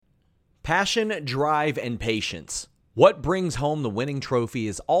Passion, drive, and patience. What brings home the winning trophy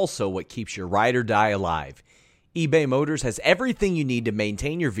is also what keeps your ride or die alive. eBay Motors has everything you need to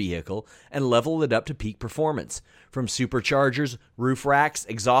maintain your vehicle and level it up to peak performance. From superchargers, roof racks,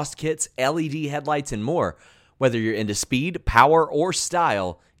 exhaust kits, LED headlights, and more. Whether you're into speed, power, or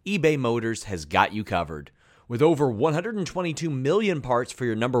style, eBay Motors has got you covered. With over 122 million parts for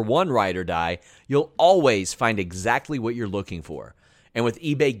your number one ride or die, you'll always find exactly what you're looking for. And with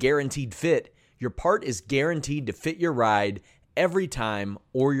eBay Guaranteed Fit, your part is guaranteed to fit your ride every time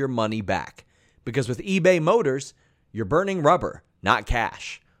or your money back. Because with eBay Motors, you're burning rubber, not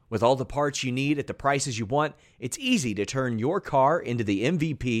cash. With all the parts you need at the prices you want, it's easy to turn your car into the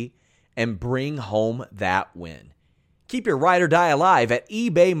MVP and bring home that win. Keep your ride or die alive at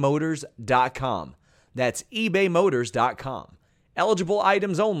ebaymotors.com. That's ebaymotors.com. Eligible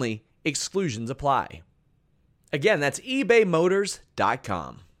items only. Exclusions apply. Again, that's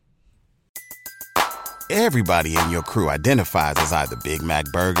ebaymotors.com. Everybody in your crew identifies as either Big Mac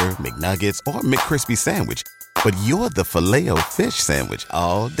Burger, McNuggets, or McCrispy Sandwich. But you're the Filet-O-Fish Sandwich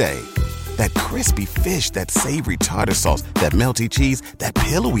all day. That crispy fish, that savory tartar sauce, that melty cheese, that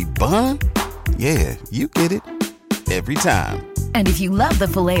pillowy bun. Yeah, you get it. Every time. And if you love the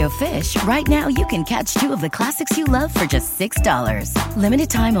Filet-O-Fish, right now you can catch two of the classics you love for just $6. Limited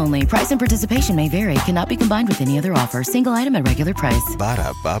time only. Price and participation may vary. Cannot be combined with any other offer. Single item at regular price.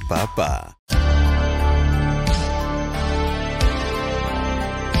 Ba-da-ba-ba-ba.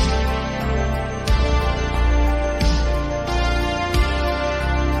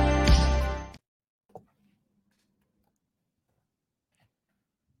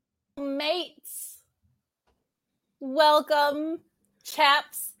 Mates, welcome,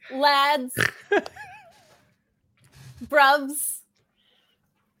 chaps, lads, bruvs,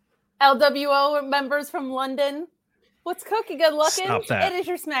 LWO members from London. What's cooking? Good looking. It is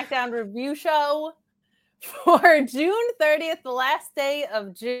your Smackdown review show for June 30th, the last day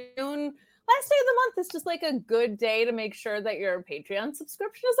of June. Last day of the month is just like a good day to make sure that your Patreon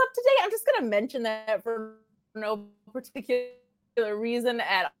subscription is up to date. I'm just going to mention that for no particular reason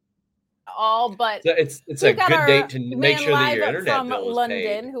at all, but so it's a good date to make sure that your internet from bill is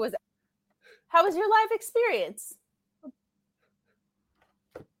London, paid. How was your live experience?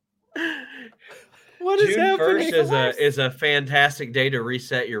 What is June happening? 1st is a fantastic day to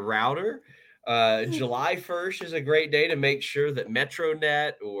reset your router. July 1st is a great day to make sure that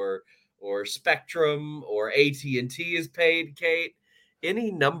MetroNet or Spectrum or AT&T is paid, Kate.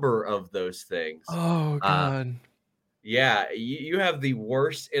 Any number of those things. Oh, God. Yeah, you have the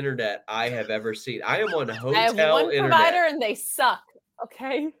worst internet I have ever seen. I am on hotel I have one internet. provider and they suck.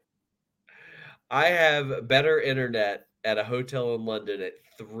 Okay. I have better internet at a hotel in London at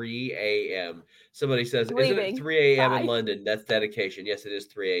 3 a.m. Somebody says, isn't it 3 a.m. in London? That's dedication. Yes, it is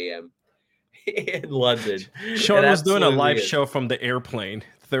 3 a.m. in London. Sean was doing a live show from the airplane,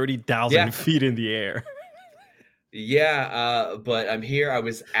 30,000 feet in the air. Yeah, but I'm here. I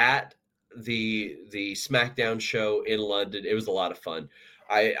was at the Smackdown show in London. It was a lot of fun.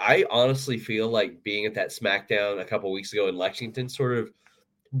 I honestly feel like being at that Smackdown a couple weeks ago in Lexington sort of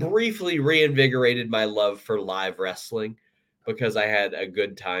briefly reinvigorated my love for live wrestling because I had a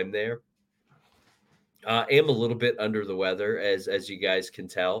good time there. I am a little bit under the weather, as you guys can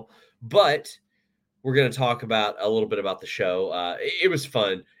tell, but we're going to talk about a little bit about the show. It was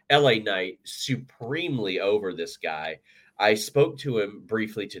fun. LA Knight, supremely over this guy. I spoke to him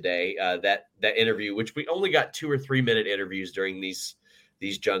briefly today, that interview, which we only got 2 or 3 minute interviews during these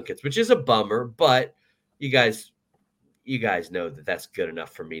junkets, which is a bummer, but you guys know that that's good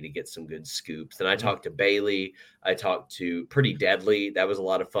enough for me to get some good scoops. And I talked to Bailey. I talked to Pretty Deadly. That was a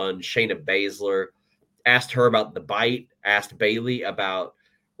lot of fun. Shayna Baszler, asked her about the bite, asked Bailey about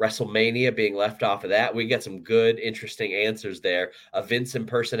WrestleMania being left off of that. We got some good, interesting answers there. A Vince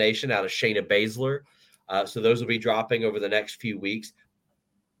impersonation out of Shayna Baszler. So those will be dropping over the next few weeks.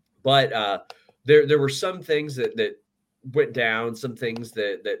 But there were some things that went down, some things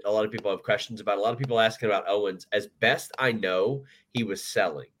that a lot of people have questions about. A lot of people asking about Owens. As best I know, he was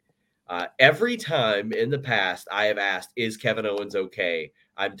selling. Every time in the past I have asked, is Kevin Owens okay?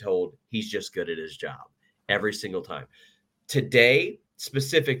 I'm told he's just good at his job every single time. Today,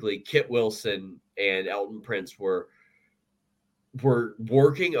 specifically, Kit Wilson and Elton Prince were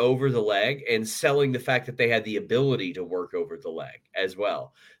working over the leg and selling the fact that they had the ability to work over the leg as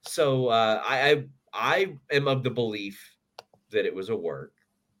well. So I am of the belief that it was a work,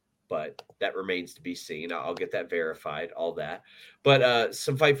 but that remains to be seen. I'll get that verified, all that. But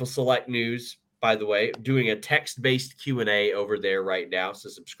some Fightful Select news. by the way, doing a text-based Q&A over there right now. So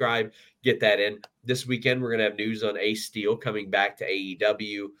subscribe, get that in. This weekend, we're going to have news on Ace Steel coming back to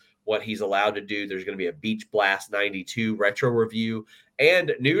AEW, what he's allowed to do. There's going to be a Beach Blast 92 retro review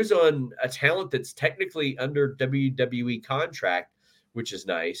and news on a talent that's technically under WWE contract, which is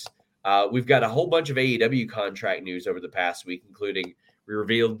nice. We've got a whole bunch of AEW contract news over the past week, including we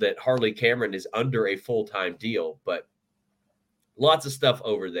revealed that Harley Cameron is under a full-time deal, but lots of stuff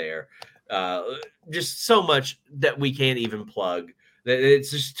over there. Just so much that we can't even plug.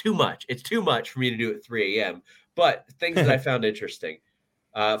 It's just too much. It's too much for me to do at 3 a.m. But things that I found interesting.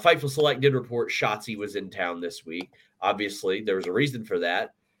 Fightful Select did report Shotzi was in town this week. Obviously, there was a reason for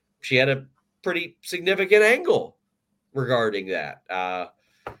that. She had a pretty significant angle regarding that.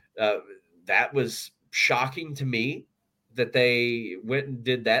 That was shocking to me that they went and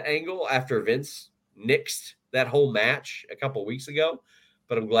did that angle after Vince nixed that whole match a couple weeks ago.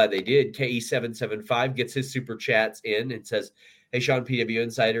 But I'm glad they did. KE775 gets his super chats in and says, hey, Sean, PW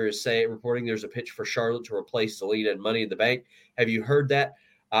Insider is reporting there's a pitch for Charlotte to replace Zelina and Money in the Bank. Have you heard that?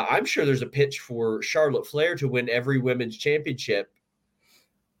 I'm sure there's a pitch for Charlotte Flair to win every women's championship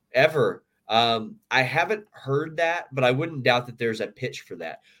ever. I haven't heard that, but I wouldn't doubt that there's a pitch for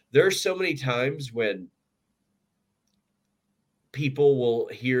that. There are so many times when people will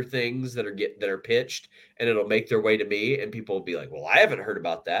hear things that are pitched and it'll make their way to me and people will be like, well, I haven't heard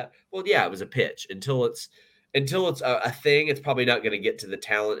about that. Well, yeah, it was a pitch until it's a thing. It's probably not going to get to the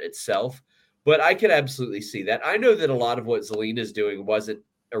talent itself, but I could absolutely see that. I know that a lot of what Zelina's doing wasn't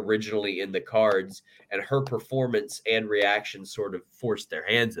originally in the cards and her performance and reaction sort of forced their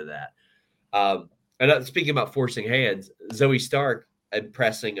hands of that. And speaking about forcing hands, Zoe Stark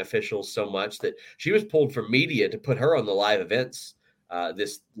impressing officials so much that she was pulled from media to put her on the live events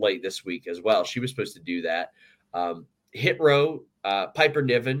this week as well. She was supposed to do that. Hit Row, Piper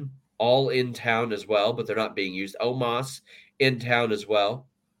Niven, all in town as well, but they're not being used. Omos in town as well.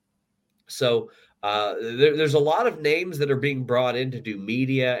 So there's a lot of names that are being brought in to do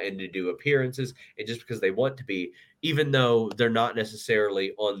media and to do appearances, and just because they want to be, even though they're not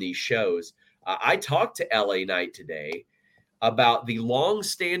necessarily on these shows. I talked to LA Knight today about the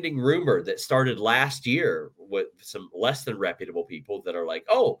long-standing rumor that started last year with some less than reputable people that are like,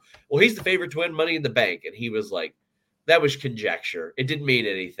 oh, well, he's the favorite to win Money in the Bank. And he was like, that was conjecture. It didn't mean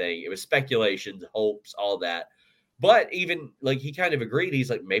anything. It was speculations, hopes, all that. But even like he kind of agreed. He's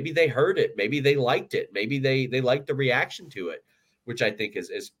like, maybe they heard it. Maybe they liked it. Maybe they liked the reaction to it, which I think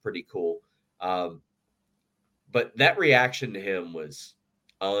is pretty cool. But that reaction to him was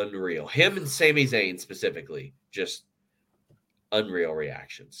unreal. Him and Sami Zayn specifically, just unreal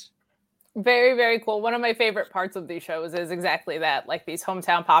reactions. Very, very cool. One of my favorite parts of these shows is exactly that, like these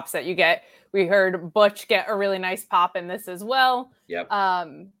hometown pops that you get. We heard Butch get a really nice pop in this as well. Yep.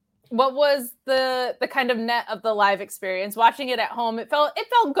 What was the kind of net of the live experience? Watching it at home, it felt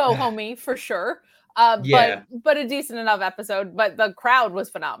go homey for sure. Yeah. But a decent enough episode. But the crowd was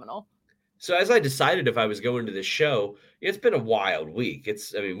phenomenal. So as I decided if I was going to this show, it's been a wild week.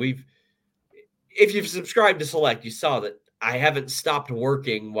 If you've subscribed to Select, you saw that I haven't stopped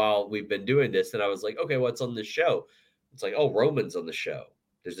working while we've been doing this. And I was like, okay, what's on this show? It's like, oh, Roman's on the show.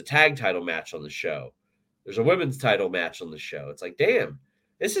 There's a tag title match on the show. There's a women's title match on the show. It's like, damn,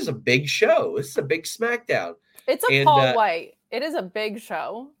 this is a big show. This is a big Smackdown. It's a Paul White. It is a big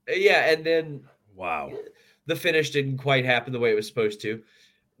show. Yeah. And then, wow, the finish didn't quite happen the way it was supposed to.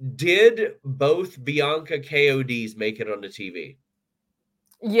 Did both Bianca KODs make it on the TV?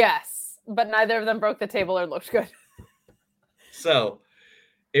 Yes, but neither of them broke the table or looked good. So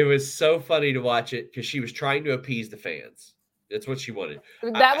it was so funny to watch it because she was trying to appease the fans. That's what she wanted.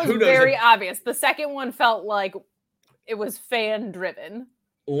 That was very obvious. The second one felt like it was fan driven.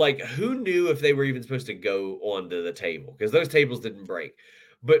 Like, who knew if they were even supposed to go onto the table? Because those tables didn't break.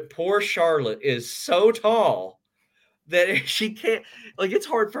 But poor Charlotte is so tall that she can't, like, it's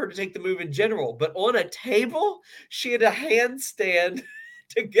hard for her to take the move in general. But on a table, she had a handstand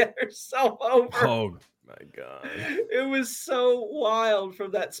to get herself over. Oh, my God. It was so wild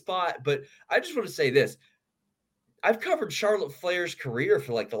from that spot. But I just want to say this. I've covered Charlotte Flair's career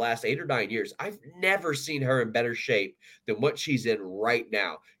for like the last 8 or 9 years. I've never seen her in better shape than what she's in right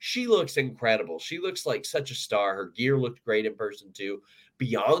now. She looks incredible. She looks like such a star. Her gear looked great in person too.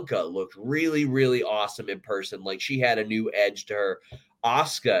 Bianca looked really, really awesome in person. Like she had a new edge to her.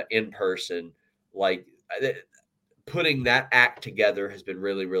 Asuka in person, like putting that act together has been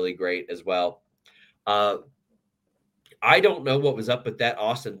really, really great as well. I don't know what was up with that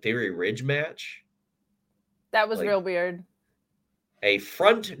Austin Theory Ridge match. That was real weird. A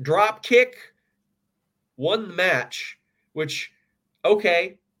front drop kick won the match, which,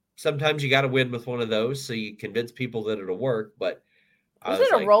 okay, sometimes you got to win with one of those so you convince people that it'll work. But was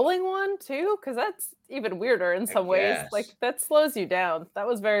it a rolling one too? Because that's even weirder in some ways. Like that slows you down. That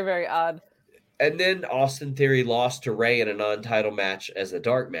was very, very odd. And then Austin Theory lost to Ray in a non-title match as a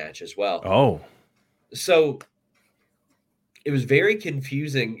dark match as well. Oh. So it was very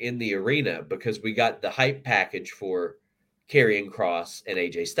confusing in the arena because we got the hype package for Karrion Kross and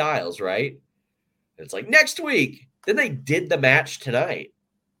AJ Styles, right? And it's like next week. Then they did the match tonight,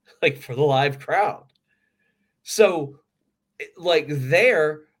 like for the live crowd. So like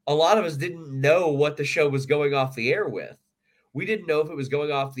there, a lot of us didn't know what the show was going off the air with. We didn't know if it was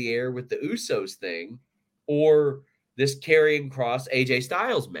going off the air with the Usos thing or this Karrion Kross AJ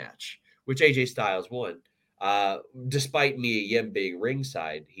Styles match, which AJ Styles won. Despite Mia Yim being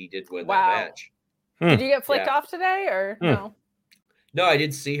ringside, he did win that match. Did you get flicked off today or no? No, I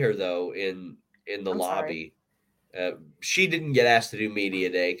did see her though in the lobby. She didn't get asked to do media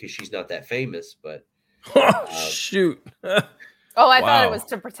day because she's not that famous, but shoot. I thought it was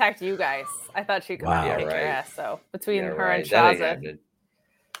to protect you guys. I thought she could kick your ass. So between her and Shaza.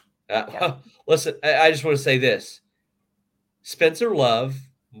 Listen, I just want to say this. Spencer Love,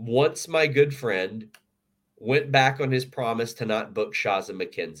 once my good friend, went back on his promise to not book Shaza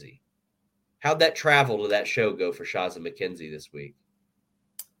McKenzie. How'd that travel to that show go for Shaza McKenzie this week?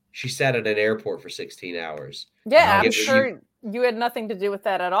 She sat at an airport for 16 hours. Yeah, I'm sure you had nothing to do with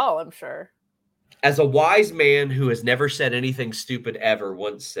that at all, I'm sure. As a wise man who has never said anything stupid ever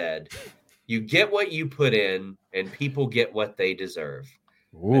once said, you get what you put in and people get what they deserve.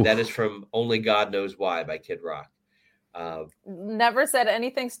 And that is from Only God Knows Why by Kid Rock. Never said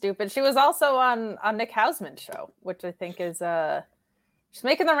anything stupid. She was also on Nick Hausman's show, which I think is she's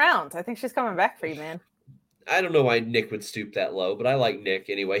making the rounds. I think she's coming back for you, man. I don't know why Nick would stoop that low, but I like Nick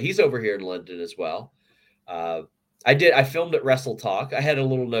anyway. He's over here in London as well. I filmed at Wrestle Talk. I had a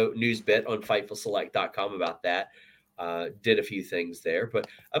little news bit on FightfulSelect.com about that. Did a few things there, but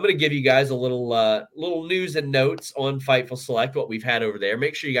I'm going to give you guys a little news and notes on Fightful Select, what we've had over there.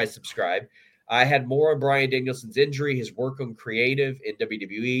 Make sure you guys subscribe. I had more on Bryan Danielson's injury, his work on creative in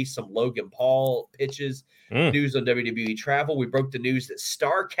WWE, some Logan Paul pitches, news on WWE travel. We broke the news that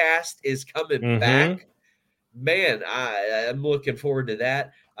StarCast is coming back. Man, I'm looking forward to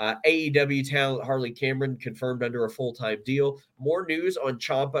that. AEW talent Harley Cameron confirmed under a full-time deal. More news on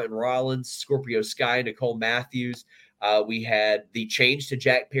Ciampa and Rollins, Scorpio Sky, Nicole Matthews. We had the change to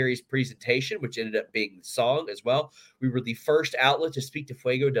Jack Perry's presentation, which ended up being the song as well. We were the first outlet to speak to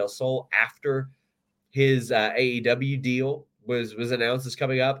Fuego del Sol after his AEW deal was announced as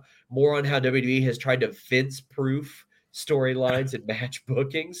coming up. More on how WWE has tried to Vince-proof storylines and match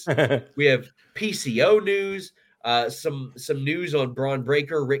bookings. We have PCO news, some news on Braun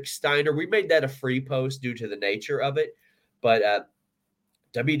Breaker, Rick Steiner. We made that a free post due to the nature of it, but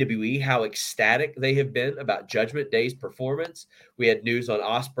WWE, how ecstatic they have been about Judgment Day's performance. We had news on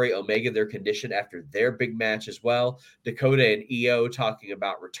Ospreay, Omega, their condition after their big match as well. Dakota and EO talking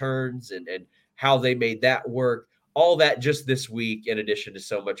about returns and how they made that work. All that just this week, in addition to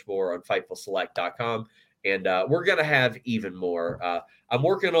so much more on FightfulSelect.com. And we're going to have even more. I'm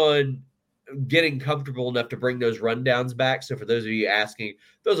working on getting comfortable enough to bring those rundowns back. So for those of you asking,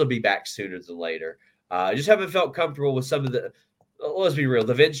 those will be back sooner than later. I just haven't felt comfortable with some of the, let's be real,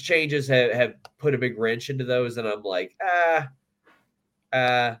 the Vince changes have put a big wrench into those. And I'm like, I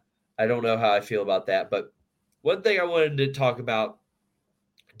don't know how I feel about that. But one thing I wanted to talk about,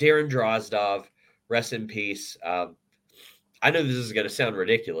 Darren Drozdov, rest in peace. I know this is going to sound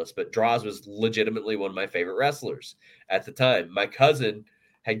ridiculous, but Droz was legitimately one of my favorite wrestlers at the time. My cousin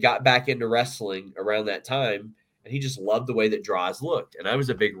had got back into wrestling around that time, and he just loved the way that Droz looked. And I was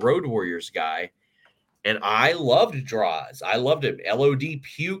a big Road Warriors guy, and I loved Droz. I loved him. LOD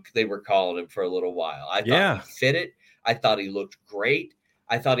Puke, they were calling him for a little while. I thought he fit it. I thought he looked great.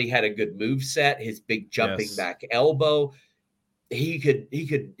 I thought he had a good move set, his big jumping back elbow. He could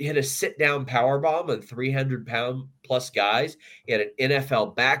hit a sit-down powerbomb on 300-pound plus guys. He had an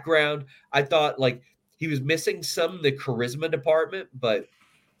NFL background. I thought, like, he was missing some in the charisma department, but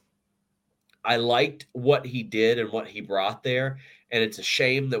I liked what he did and what he brought there. And it's a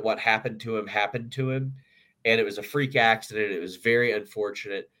shame that what happened to him. And it was a freak accident. It was very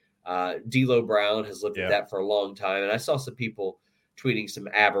unfortunate. D'Lo Brown has lived with that for a long time. And I saw some people tweeting some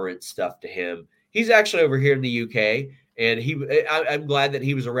aberrant stuff to him. He's actually over here in the UK. And I'm glad that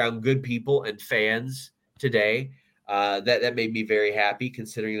he was around good people and fans today. That made me very happy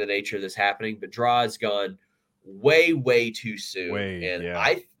considering the nature of this happening. But Draw has gone way, way too soon.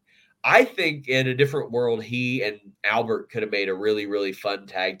 I think in a different world, he and Albert could have made a really, really fun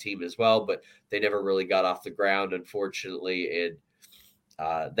tag team as well. But they never really got off the ground, unfortunately.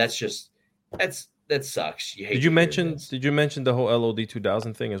 That sucks. Did you mention the whole LOD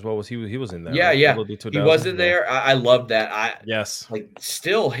 2000 thing as well? Was he was in there? Yeah, right? yeah. LOD 2000? He was in there. I love that. Yes. Like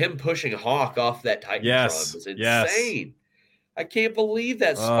still him pushing Hawk off that Titantron was insane. Yes. I can't believe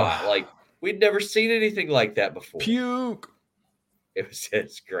that spot. Like we'd never seen anything like that before. Puke.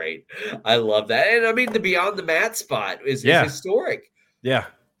 It's great. I love that. And I mean the Beyond the Mat spot is historic. Yeah.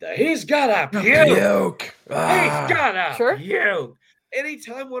 He's got a puke. He's got a puke.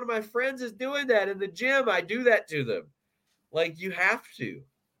 Anytime one of my friends is doing that in the gym, I do that to them. Like you have to.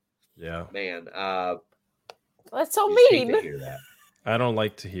 Yeah. Man. That's so mean. Hate to hear that. I don't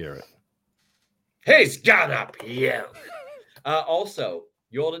like to hear it. He's got a puke. Also,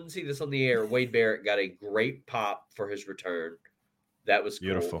 you all didn't see this on the air. Wade Barrett got a great pop for his return. That was cool.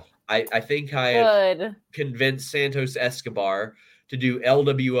 Beautiful. I think I have convinced Santos Escobar to do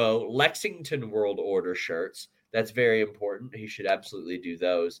LWO Lexington World Order shirts. That's very important. He should absolutely do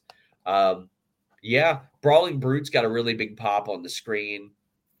those. Brawling Brute's got a really big pop on the screen.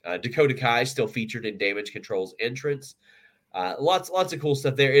 Dakota Kai still featured in Damage Control's entrance. Lots of cool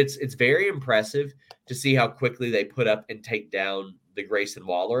stuff there. It's very impressive to see how quickly they put up and take down the Grayson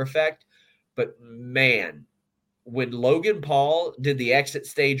Waller effect. But man, when Logan Paul did the exit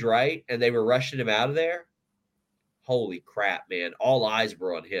stage right and they were rushing him out of there, holy crap, man. All eyes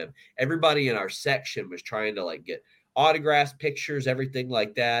were on him. Everybody in our section was trying to like get autographs, pictures, everything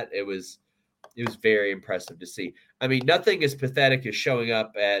like that. It was very impressive to see. I mean, nothing as pathetic as showing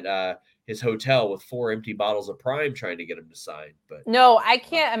up at his hotel with 4 empty bottles of Prime trying to get him to sign. But no, I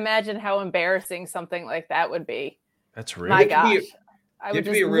can't imagine how embarrassing something like that would be. That's real. My gosh. You have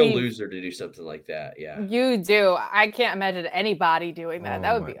to be a real loser to do something like that. Yeah. You do. I can't imagine anybody doing that.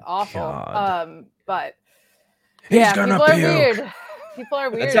 That would be awful. God. But people are weird. People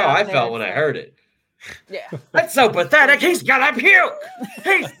are weird. That's how I felt when I heard it. Yeah. That's so pathetic. He's got a puke.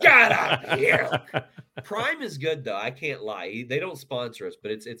 He's got a puke. Prime is good though. I can't lie. They don't sponsor us,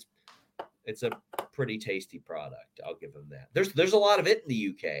 but it's a pretty tasty product. I'll give them that. There's a lot of it in the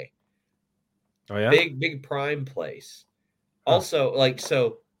UK. Oh yeah. Big Prime place. Also,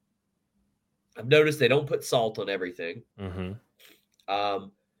 so I've noticed they don't put salt on everything. Mm-hmm.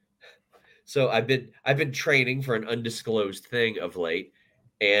 So I've been training for an undisclosed thing of late,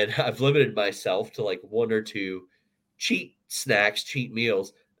 and I've limited myself to like 1 or 2 cheat snacks, cheat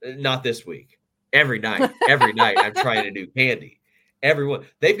meals. Not this week. Every night I'm trying to do candy. Everyone,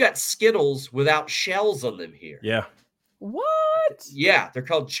 they've got Skittles without shells on them here. Yeah. What? Yeah, they're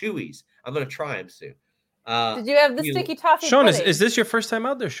called Chewies. I'm gonna try them soon. Did you have the sticky toffee? Sean, is this your first time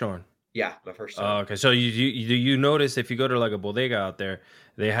out there, Sean? Yeah, my first time. Oh, okay. So you notice if you go to like a bodega out there,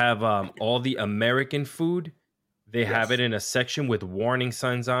 they have all the American food. They have it in a section with warning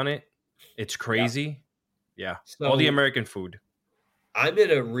signs on it. It's crazy. Yeah. So all the American food. I'm in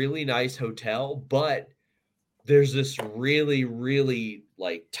a really nice hotel, but there's this really, really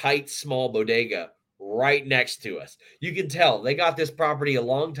like tight, small bodega right next to us. You can tell they got this property a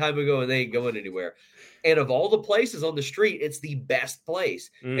long time ago and they ain't going anywhere. And of all the places on the street, it's the best place,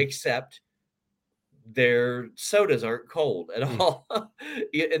 except their sodas aren't cold at all.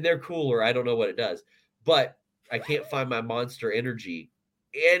 And they're cooler. I don't know what it does. But I can't find my Monster Energy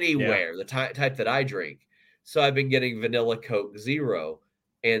anywhere, the type that I drink. So I've been getting Vanilla Coke Zero.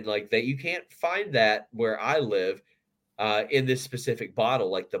 And like that, you can't find that where I live in this specific bottle.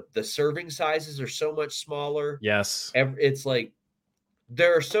 Like the serving sizes are so much smaller. Yes. It's like,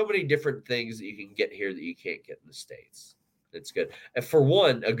 there are so many different things that you can get here that you can't get in the States. It's good. And for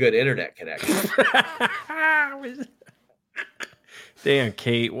one, a good internet connection. Damn,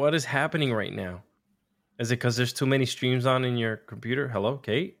 Kate, what is happening right now? Is it because there's too many streams on in your computer? Hello,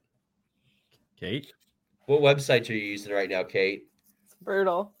 Kate? Kate? What website are you using right now, Kate? It's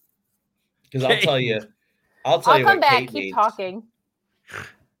brutal. Because I'll tell you I'll come what back. Kate Keep needs. Talking.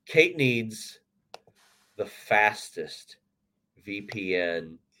 Kate needs the fastest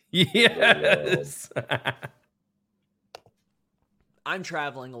VPN. Yes. I'm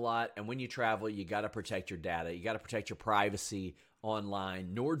traveling a lot, and when you travel, you got to protect your data. You got to protect your privacy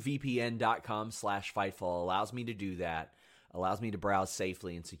online. NordVPN.com/Fightful allows me to do that, allows me to browse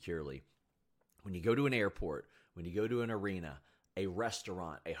safely and securely. When you go to an airport, when you go to an arena, a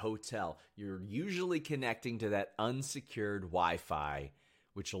restaurant, a hotel, you're usually connecting to that unsecured Wi-Fi,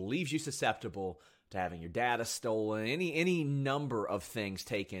 which leaves you susceptible to having your data stolen, any number of things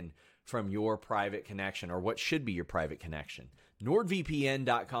taken from your private connection or what should be your private connection.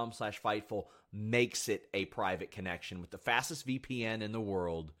 NordVPN.com/Fightful makes it a private connection with the fastest VPN in the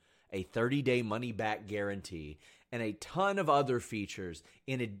world, a 30-day money-back guarantee, and a ton of other features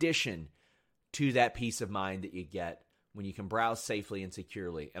in addition to that peace of mind that you get when you can browse safely and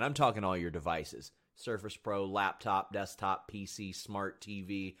securely. And I'm talking all your devices. Surface Pro, laptop, desktop, PC, smart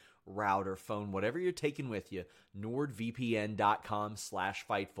TV, router, phone, whatever you're taking with you,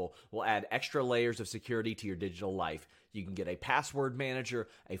 NordVPN.com/Fightful will add extra layers of security to your digital life. You can get a password manager,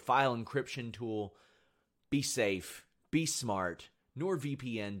 a file encryption tool. Be safe, be smart.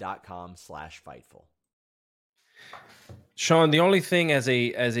 NordVPN.com/Fightful. Sean, the only thing as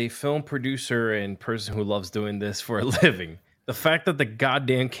a film producer and person who loves doing this for a living, the fact that the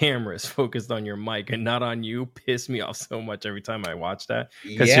goddamn camera is focused on your mic and not on you pissed me off so much every time I watch that.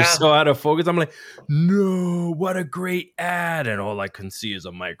 Because you're so out of focus. I'm like, no, what a great ad. And all I can see is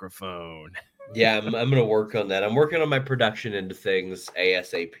a microphone. Yeah, I'm going to work on that. I'm working on my production into things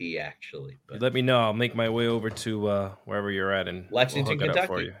ASAP, actually. But let me know. I'll make my way over to wherever you're at and Lexington, we'll hook it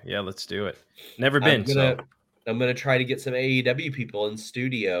Kentucky. up for you. Yeah, let's do it. Never been, I'm going to try to get some AEW people in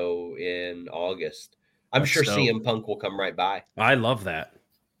studio in August. I'm sure dope. CM Punk will come right by. I love that.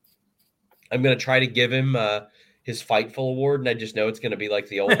 I'm going to try to give him his Fightful award, and I just know it's going to be like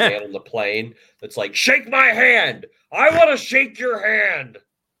the old man on the plane that's like, shake my hand. I want to shake your hand.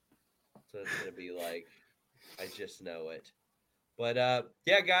 So it's going to be like, I just know it. But,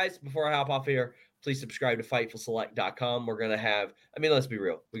 yeah, guys, before I hop off here, please subscribe to FightfulSelect.com. We're going to have, let's be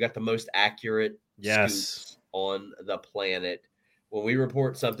real. We got the most accurate scoops on the planet. When we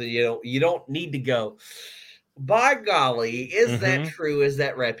report something, you don't need to go, by golly, is that true? Is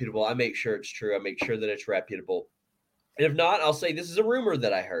that reputable? I make sure it's true. I make sure that it's reputable. And if not, I'll say this is a rumor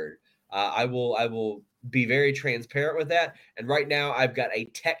that I heard. I will be very transparent with that. And right now I've got a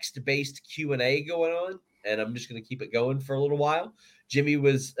text-based Q&A going on, and I'm just going to keep it going for a little while. Jimmy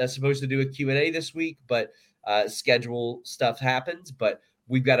was supposed to do a Q&A this week, but schedule stuff happens. But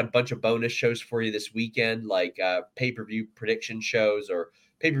we've got a bunch of bonus shows for you this weekend, like pay-per-view prediction shows or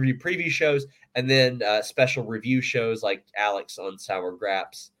pay-per-view preview shows, and then special review shows like Alex on Sour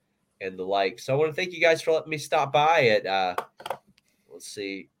Graps and the like. So I want to thank you guys for letting me stop by at, let's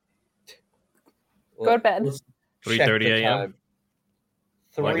see. Go to bed. 3:30 a.m.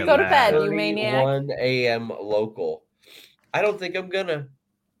 Go to bed, you maniac. 1 a.m. local. I don't think I'm gonna.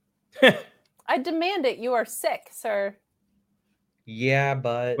 I demand it. You are sick, sir. Yeah,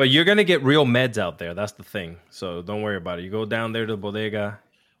 but you're gonna get real meds out there. That's the thing. So don't worry about it. You go down there to the bodega.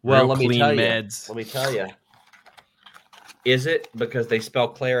 Well, let me tell you. Is it because they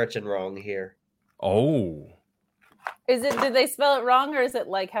spell Claritin wrong here? Oh. Is it? Did they spell it wrong, or is it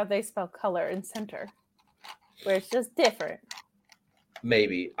like how they spell color in center, where it's just different?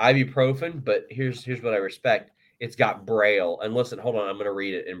 Maybe ibuprofen, but here's what I respect. It's got Braille. And listen, hold on, I'm going to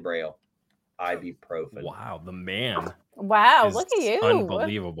read it in Braille. Ibuprofen. Wow, the man. Wow, look at you!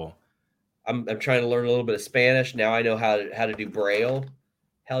 Unbelievable. I'm trying to learn a little bit of Spanish now. I know how to do Braille.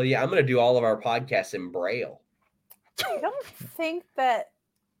 Hell yeah, I'm going to do all of our podcasts in Braille. I don't think that.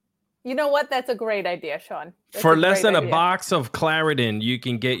 You know what? That's a great idea, Sean. For less than a box of Claritin, you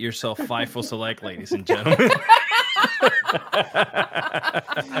can get yourself Fightful Select, ladies and gentlemen.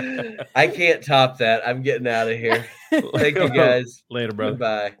 I can't top that. I'm getting out of here. Thank you, guys. Later, brother.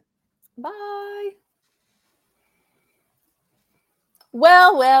 Goodbye. Bye.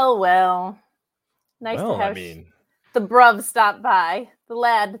 Well. Nice to have the bruv stop by. The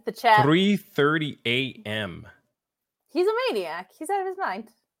lad, the chat. 3:30 a.m. He's a maniac. He's out of his mind.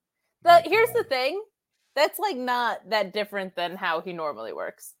 Here's the thing. That's like not that different than how he normally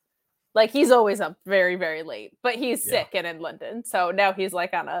works. Like he's always up very, very late, but he's sick and in London. So now he's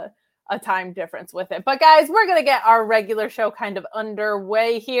like on a time difference with it. But guys, we're going to get our regular show kind of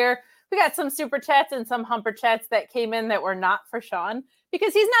underway here. We got some super chats and some humper chats that came in that were not for Sean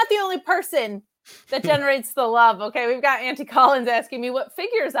because he's not the only person that generates the love. Okay. We've got Auntie Collins asking me what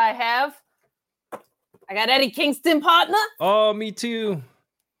figures I have. I got Eddie Kingston, partner. Oh, me too.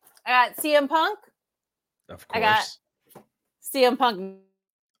 I got CM Punk. Of course. I got CM Punk.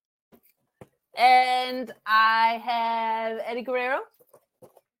 And I have Eddie Guerrero.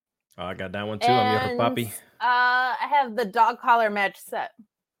 Oh, I got that one too. I'm your papi. I have the dog collar match set.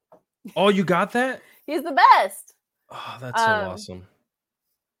 Oh, you got that? He's the best. Oh, that's so awesome.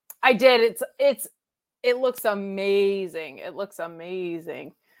 I did. It looks amazing. It looks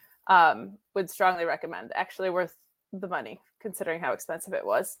amazing. Would strongly recommend. Actually worth the money considering how expensive it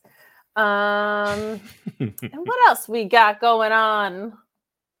was. And what else we got going on?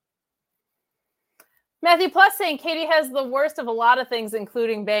 Matthew Plus saying Katie has the worst of a lot of things,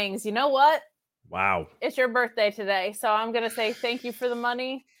 including bangs. You know what? Wow. It's your birthday today. So I'm going to say thank you for the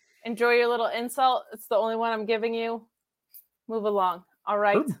money. Enjoy your little insult. It's the only one I'm giving you. Move along. All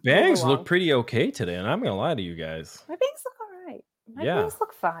right. Her bangs look pretty okay today, and I'm going to lie to you guys. My bangs look all right. My bangs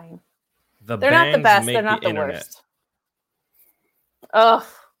look fine. They're not the best. They're not the worst. Ugh.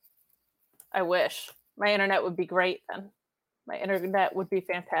 I wish. My internet would be great then. My internet would be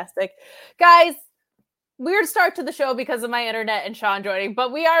fantastic. Guys, weird start to the show because of my internet and Sean joining,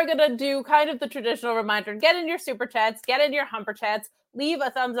 but we are going to do kind of the traditional reminder. Get in your super chats, get in your humper chats, leave a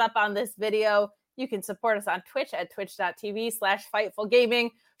thumbs up on this video. You can support us on Twitch at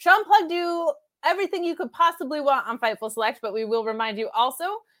twitch.tv/FightfulGaming. Sean plugged you everything you could possibly want on Fightful Select, but we will remind you also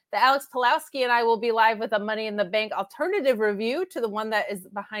that Alex Pulowski and I will be live with a Money in the Bank alternative review to the one that is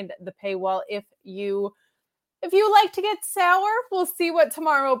behind the paywall. If you like to get sour, we'll see what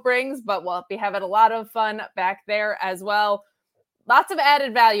tomorrow brings, but we'll be having a lot of fun back there as well. Lots of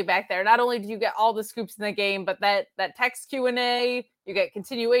added value back there. Not only do you get all the scoops in the game, but that text Q&A, you get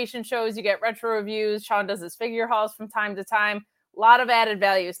continuation shows, you get retro reviews. Sean does his figure hauls from time to time. A lot of added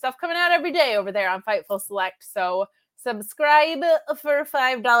value. Stuff coming out every day over there on Fightful Select. So subscribe for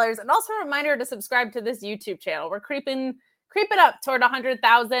 $5. And also a reminder to subscribe to this YouTube channel. We're creeping up toward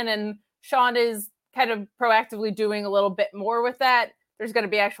 100,000, and Sean is kind of proactively doing a little bit more with that. There's going to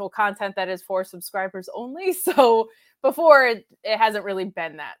be actual content that is for subscribers only. So before it hasn't really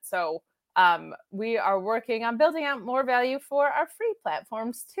been that. So we are working on building out more value for our free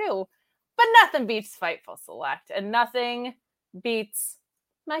platforms too. But nothing beats Fightful Select, and nothing beats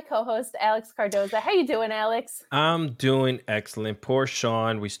my co-host, Alex Cardoza. How you doing, Alex? I'm doing excellent. Poor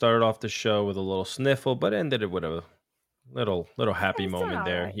Sean. We started off the show with a little sniffle, but ended it with a little happy moment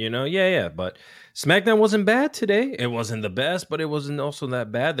there. Right. Yeah. But SmackDown wasn't bad today. It wasn't the best, but it wasn't also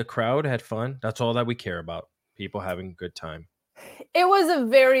that bad. The crowd had fun. That's all that we care about. People having a good time. It was a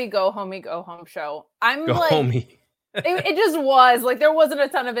very go home show. Homey. it just was. Like, there wasn't a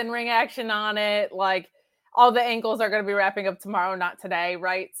ton of in-ring action on it. Like, all the angles are going to be wrapping up tomorrow, not today,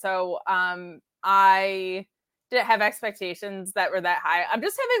 right? So I didn't have expectations that were that high. I'm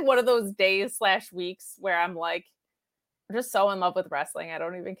just having one of those days/weeks where I'm like, I'm just so in love with wrestling. I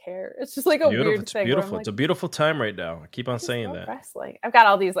don't even care. It's just like a weird thing. Beautiful. Like, it's a beautiful time right now. I keep on saying that. Wrestling. I've got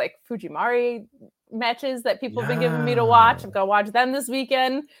all these like Fujimari matches that people have been giving me to watch. I'm going to watch them this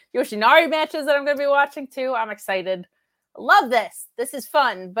weekend. Yoshinari matches that I'm going to be watching too. I'm excited. Love this. This is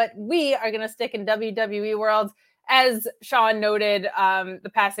fun. But we are going to stick in WWE world. As Sean noted,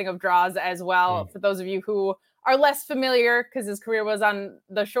 the passing of Draws as well. For those of you who are less familiar, because his career was on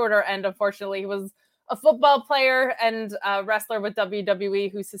the shorter end, unfortunately, he was a football player and a wrestler with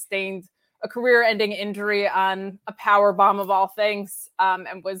WWE who sustained a career-ending injury on a power bomb of all things,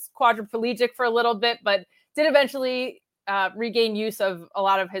 and was quadriplegic for a little bit, but did eventually regain use of a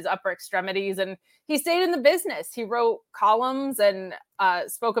lot of his upper extremities. And he stayed in the business. He wrote columns and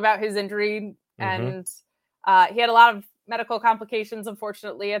spoke about his injury. And he had a lot of medical complications,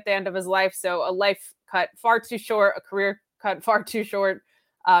 unfortunately, at the end of his life. So a life cut far too short, a career cut far too short.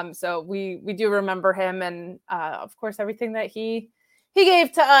 So we do remember him, and of course everything that he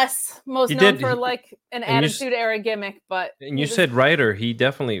gave to us, most known for like an Attitude Era gimmick. But you said writer, he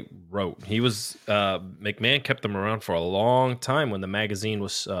definitely wrote. He was McMahon kept him around for a long time when the magazine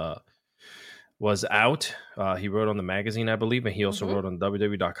was out. He wrote on the magazine, I believe, and he also wrote on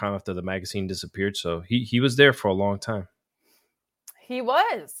WWE.com after the magazine disappeared. So he was there for a long time. He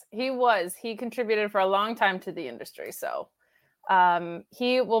contributed for a long time to the industry. So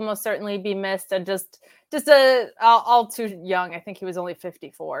he will most certainly be missed, and just all too young. I think he was only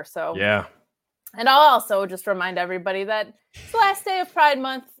 54. So yeah. And I'll also just remind everybody that it's the last day of Pride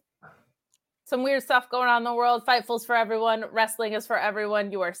Month. Some weird stuff going on in the world. Fightful's for everyone. Wrestling is for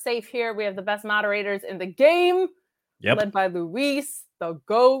everyone. You are safe here. We have the best moderators in the game, led by Luis, the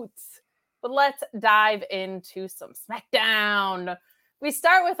GOATs. But let's dive into some SmackDown. We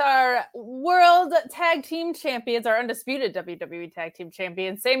start with our World Tag Team Champions, our undisputed WWE Tag Team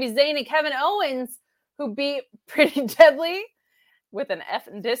Champions, Sami Zayn and Kevin Owens, who beat Pretty Deadly with an F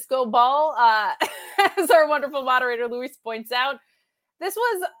disco ball, as our wonderful moderator Luis points out. This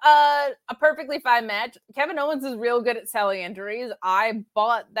was a perfectly fine match. Kevin Owens is real good at selling injuries. I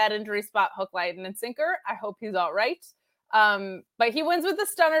bought that injury spot hook, line, and sinker. I hope he's all right. But he wins with a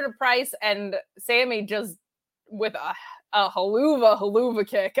stunner to Price, and Sammy just with a haluva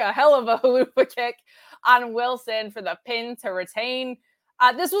kick, a hell of a haluva kick on Wilson for the pin to retain.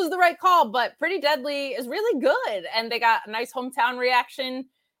 This was the right call, but Pretty Deadly is really good, and they got a nice hometown reaction.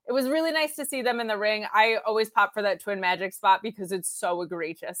 It was really nice to see them in the ring. I always pop for that Twin Magic spot because it's so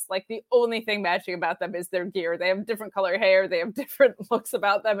egregious. Like, the only thing matching about them is their gear. They have different color hair. They have different looks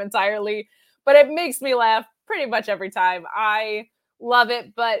about them entirely, but it makes me laugh pretty much every time. I love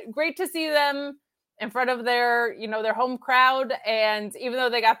it, but great to see them in front of their home crowd. And even though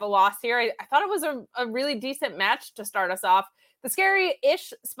they got the loss here, I thought it was a really decent match to start us off. The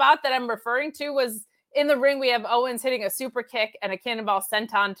scary-ish spot that I'm referring to was in the ring, we have Owens hitting a super kick and a cannonball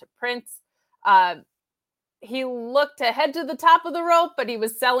senton to Prince. He looked to head to the top of the rope, but he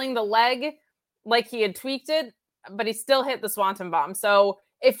was selling the leg like he had tweaked it, but he still hit the Swanton bomb. So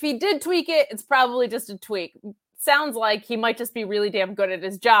if he did tweak it, it's probably just a tweak. Sounds like he might just be really damn good at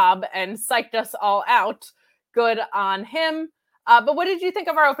his job and psyched us all out. Good on him. But what did you think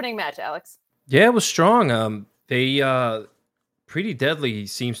of our opening match, Alex? Yeah, it was strong. They Pretty Deadly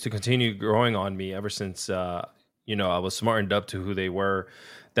seems to continue growing on me ever since I was smartened up to who they were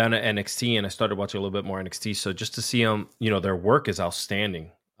down at NXT, and I started watching a little bit more NXT. So just to see them, their work is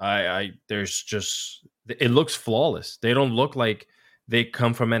outstanding. It looks flawless. They don't look like they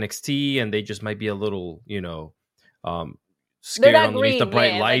come from NXT and they just might be a little, scared underneath the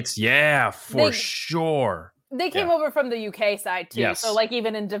bright lights. For sure. They came over from the UK side too. Yes. So like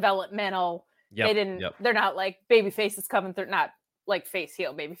even in developmental, they're not like baby faces coming through, not like face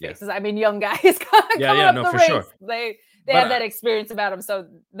heel baby faces. I mean, young guys coming up the ranks. Sure. They have that experience about them. So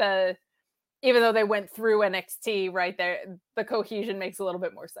even though they went through NXT right there, the cohesion makes a little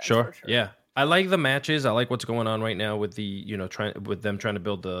bit more sense. Sure. Yeah. I like the matches. I like what's going on right now with the, with them trying to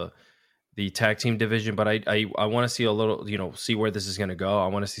build the tag team division. But I want to see a little, see where this is going to go. I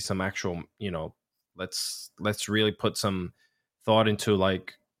want to see some actual, let's really put some thought into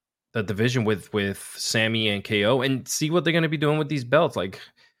like the division with Sammy and KO and see what they're going to be doing with these belts. Like,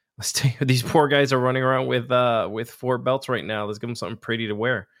 these poor guys are running around with 4 belts right now. Let's give them something pretty to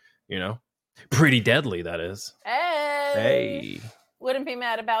wear, Pretty Deadly, that is. Hey. Wouldn't be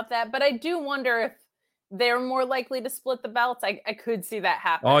mad about that. But I do wonder if they're more likely to split the belts. I could see that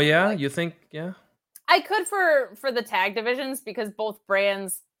happen. Oh, yeah? Like, you think? Yeah. I could for the tag divisions because both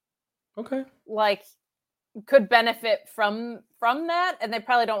brands could benefit from that, and they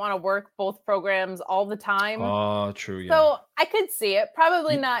probably don't want to work both programs all the time. Oh, true. Yeah. So I could see it.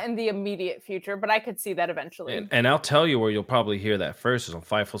 Probably not in the immediate future, but I could see that eventually. And I'll tell you where you'll probably hear that first is on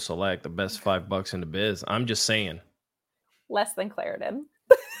Fightful Select, the best $5 in the biz. I'm just saying. Less than Clarendon.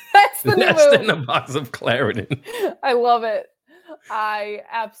 That's the new move. Less than a box of Clarendon. I love it. I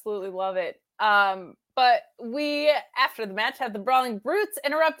absolutely love it. But we, after the match, have the Brawling Brutes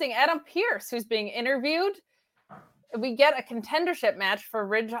interrupting Adam Pearce, who's being interviewed. We get a contendership match for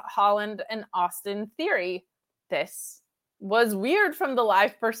Ridge Holland and Austin Theory. This was weird from the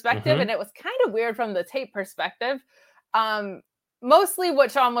live perspective, and it was kind of weird from the tape perspective. Mostly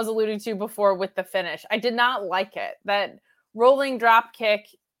what Sean was alluding to before with the finish. I did not like it. That rolling drop kick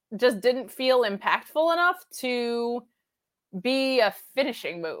just didn't feel impactful enough to be a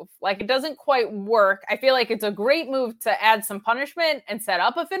finishing move. Like, it doesn't quite work. I feel like it's a great move to add some punishment and set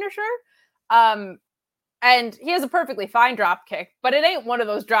up a finisher. And he has a perfectly fine drop kick, but it ain't one of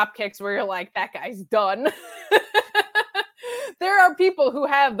those drop kicks where you're like, that guy's done. There are people who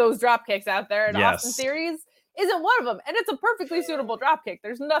have those drop kicks out there, and Austin Theory isn't one of them. And it's a perfectly suitable drop kick.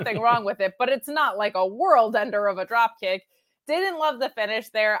 There's nothing wrong with it, but it's not like a world ender of a drop kick. Didn't love the finish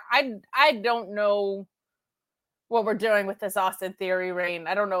there. I don't know what we're doing with this Austin Theory reign.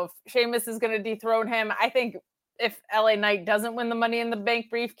 I don't know if Sheamus is going to dethrone him. I think if LA Knight doesn't win the Money in the Bank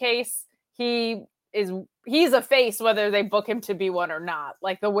briefcase, he's a face whether they book him to be one or not.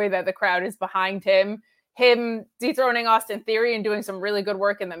 Like, the way that the crowd is behind him dethroning Austin Theory and doing some really good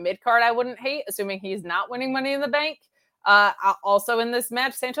work in the mid card, I wouldn't hate, assuming he's not winning Money in the Bank. Also in this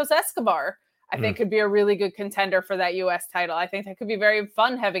match, Santos Escobar, I think could be a really good contender for that U.S. title. I think that could be very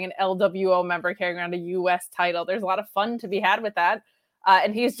fun having an LWO member carrying around a U.S. title. There's a lot of fun to be had with that.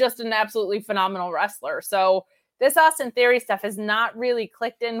 And he's just an absolutely phenomenal wrestler. So this Austin Theory stuff has not really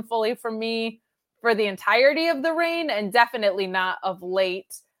clicked in fully for me for the entirety of the reign, and definitely not of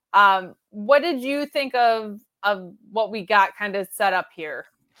late. What did you think of what we got kind of set up here?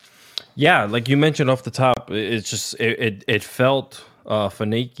 Yeah, like you mentioned off the top, it's just it felt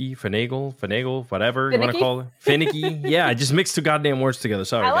finagle, whatever you want to call it. Finicky. Yeah, I just mixed 2 goddamn words together.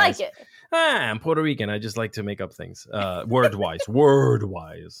 Sorry, I guys. like it. I'm Puerto Rican. I just like to make up things word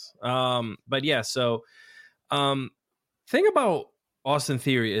wise. But yeah, so thing about Austin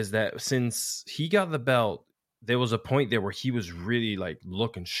Theory is that since he got the belt, there was a point there where he was really like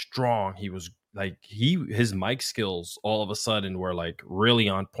looking strong. He was like his mic skills all of a sudden were like really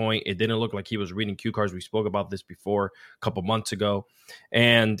on point. It didn't look like he was reading cue cards. We spoke about this before a couple months ago,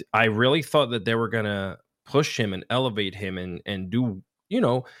 and I really thought that they were gonna push him and elevate him and do, you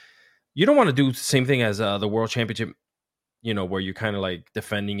don't want to do the same thing as the World Championship, where you're kind of like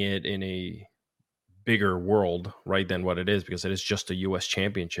defending it in a bigger world, right, than what it is, because it is just a U.S.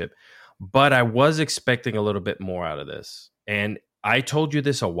 Championship. But I was expecting a little bit more out of this, and I told you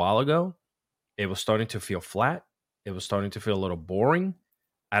this a while ago. It was starting to feel flat. It was starting to feel a little boring.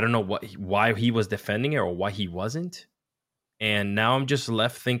 I don't know why he was defending it or why he wasn't. And now I'm just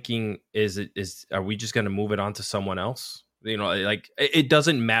left thinking, are we just going to move it on to someone else? You know, like it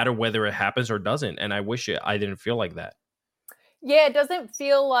doesn't matter whether it happens or doesn't. And I wish I didn't feel like that. Yeah, it doesn't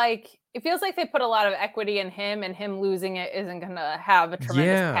feel like it feels like they put a lot of equity in him, and him losing it isn't going to have a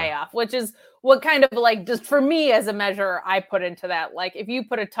tremendous payoff, which is what kind of like just for me as a measure I put into that. Like if you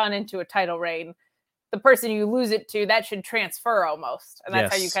put a ton into a title reign, the person you lose it to, that should transfer almost. And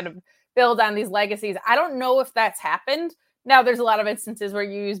that's how you kind of build on these legacies. I don't know if that's happened. Now, there's a lot of instances where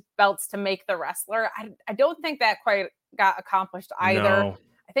you use belts to make the wrestler. I don't think that quite got accomplished either. No.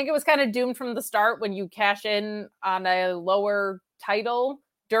 I think it was kind of doomed from the start when you cash in on a lower title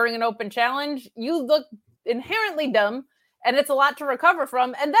during an open challenge. You look inherently dumb, and it's a lot to recover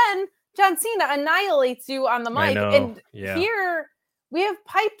from. And then John Cena annihilates you on the mic. And here we have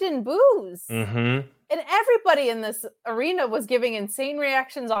piped in boos. Mm-hmm. And everybody in this arena was giving insane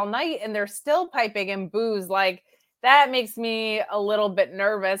reactions all night, and they're still piping in boos. Like, that makes me a little bit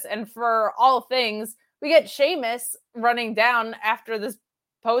nervous. And for all things, we get Sheamus running down after this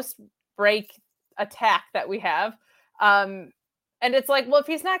post-break attack that we have. And it's like, well, if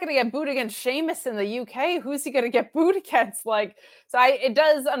he's not going to get booed against Sheamus in the UK, who's he going to get booed against? Like, so it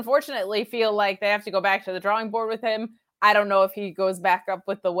does unfortunately feel like they have to go back to the drawing board with him. I don't know if he goes back up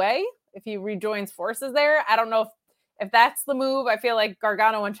with the Way, if he rejoins forces there. I don't know if that's the move. I feel like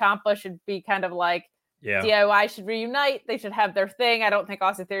Gargano and Ciampa should be kind of like, DIY should reunite. They should have their thing. I don't think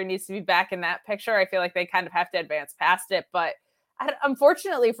Austin Theory needs to be back in that picture. I feel like they kind of have to advance past it. But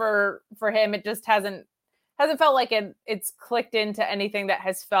unfortunately for him, it just hasn't felt like it's clicked into anything that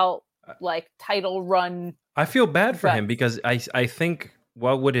has felt like title run. I feel bad for him because I think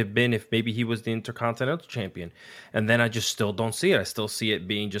what would have been if maybe he was the Intercontinental Champion, and then I just still don't see it. I still see it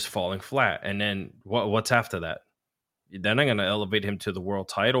being just falling flat. And then what's after that? They're not going to elevate him to the world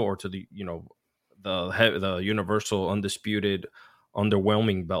title or to the the Universal Undisputed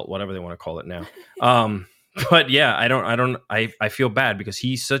Underwhelming belt, whatever they want to call it now. But yeah, I feel bad because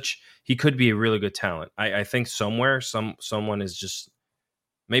he could be a really good talent. I think someone is just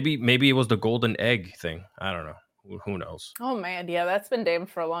maybe it was the golden egg thing. I don't know. Who knows? Oh man, yeah, that's been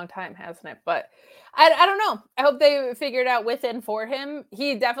damned for a long time, hasn't it? But I don't know. I hope they figured out with and for him.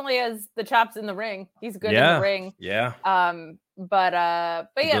 He definitely has the chops in the ring. He's good in the ring. Yeah. But yeah,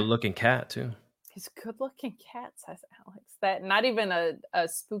 good looking cat too. He's a good-looking cat, says Alex. That not even a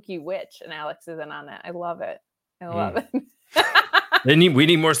spooky witch, and Alex isn't on that. I love it. I love it. We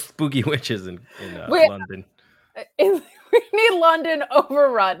need more spooky witches in London. We need London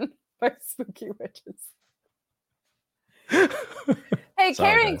overrun by spooky witches. Hey,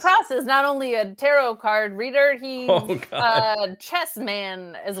 Karrion Kross is not only a tarot card reader, he's a chess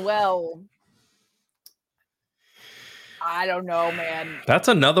man as well. I don't know, man. That's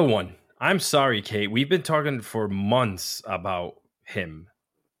another one. I'm sorry, Kate. We've been talking for months about him.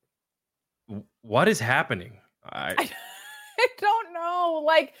 What is happening? I don't know.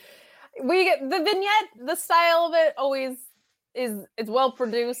 Like, we get the vignette, the style of it always it's well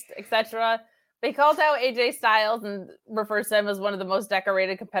produced, etc. They called out AJ Styles and refers to him as one of the most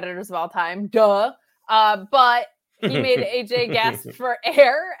decorated competitors of all time. Duh. But he made AJ gasp for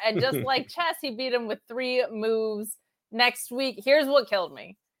air, and just like chess, he beat him with 3 moves. Next week, here's what killed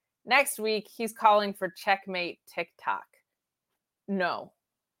me. Next week, he's calling for checkmate TikTok. No,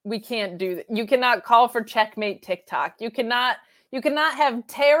 we can't do that. You cannot call for checkmate TikTok. You cannot have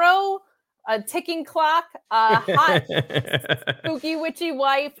tarot, a ticking clock, a hot, spooky, witchy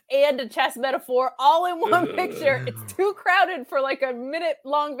wife, and a chess metaphor all in one picture. It's too crowded for like a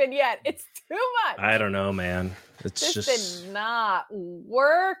minute-long vignette. It's too much. I don't know, man. This did not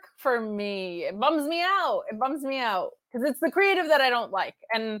work for me. It bums me out. Because it's the creative that I don't like.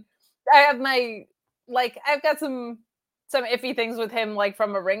 And I have I've got some iffy things with him, like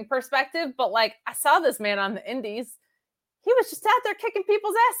from a ring perspective, but like I saw this man on the indies. He was just out there kicking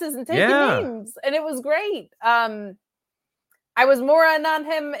people's asses and taking names, and it was great. I was more on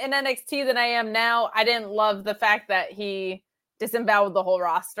him in NXT than I am now. I didn't love the fact that he disemboweled the whole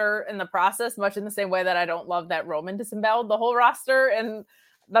roster in the process, much in the same way that I don't love that Roman disemboweled the whole roster and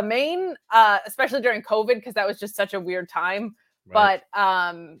the main, especially during COVID, because that was just such a weird time. Right. But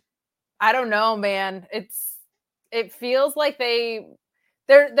I don't know, man. It feels like there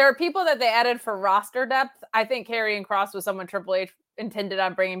are people that they added for roster depth. I think Karrion Kross was someone Triple H intended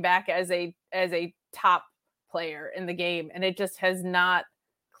on bringing back as a top player in the game, and it just has not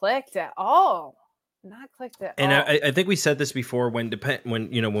clicked at all. And I think we said this before when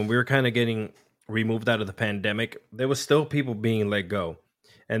we were kind of getting removed out of the pandemic, there was still people being let go,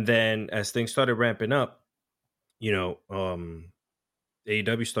 and then as things started ramping up,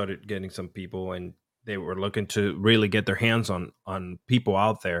 AEW started getting some people, and they were looking to really get their hands on people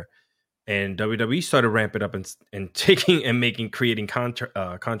out there. And WWE started ramping up and taking and creating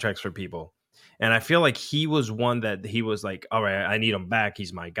contracts for people. And I feel like he was one that he was like, all right, I need him back.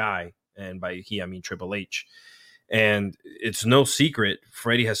 He's my guy. And by he, I mean Triple H. And it's no secret,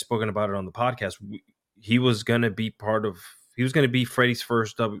 Freddie has spoken about it on the podcast. He was going to be Freddie's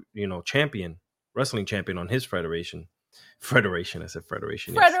first, champion, wrestling champion on his federation. I said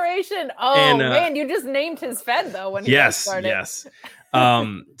federation. Yes. Federation. Oh, and, man, you just named his fed, though, when he started. Yes.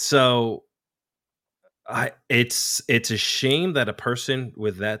 So it's a shame that a person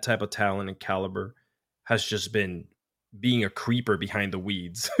with that type of talent and caliber has just been being a creeper behind the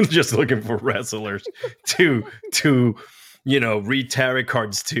weeds, just looking for wrestlers to read tarot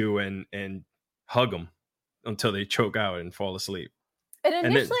cards to and hug them until they choke out and fall asleep. And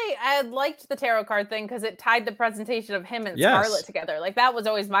initially, I had liked the tarot card thing because it tied the presentation of him and Scarlett together. Like, that was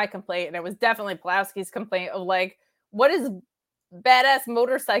always my complaint, and it was definitely Pulaski's complaint of, like, what is badass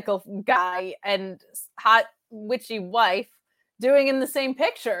motorcycle guy and hot witchy wife doing in the same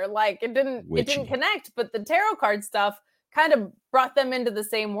picture? Like, it didn't connect, but the tarot card stuff kind of brought them into the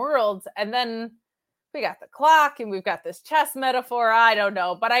same world. And then we got the clock and we've got this chess metaphor. I don't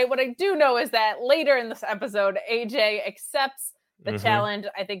know, but what I do know is that later in this episode, AJ accepts the challenge.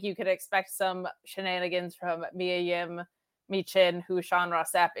 I think you could expect some shenanigans from Mia Yim, Michin, who Sean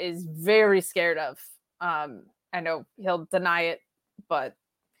Ross Sapp is very scared of. I know he'll deny it, but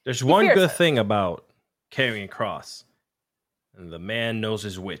there's one good thing about Karrion Kross, and the man knows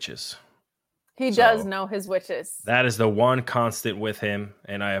his witches. He does know his witches. That is the one constant with him,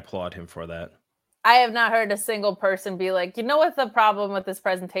 and I applaud him for that. I have not heard a single person be like, you know what the problem with this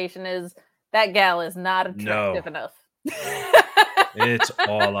presentation is? That gal is not attractive enough. It's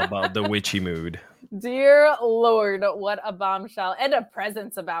all about the witchy mood. Dear Lord, what a bombshell. And a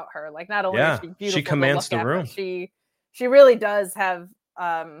presence about her. Like, not only is she beautiful, she commands the room. She really does have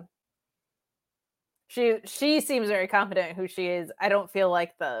she seems very confident in who she is. I don't feel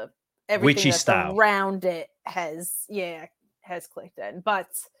like the everything witchy that's style around it has clicked in. But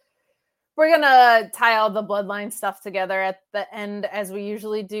we're gonna tie all the bloodline stuff together at the end as we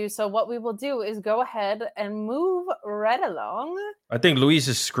usually do. So what we will do is go ahead and move right along. I think Luis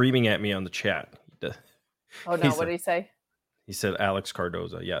is screaming at me on the chat. Oh no, what did he say? He said Alex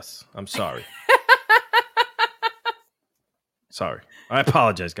Cardoza. Yes, I'm sorry. Sorry. I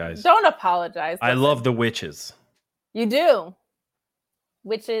apologize, guys. Don't apologize. I love the witches. You do.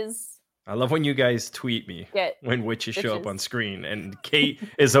 Witches. I love when you guys tweet me when witches show up on screen, and Kate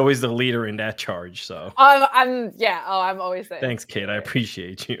is always the leader in that charge. So I'm always there. Thanks, Kate. I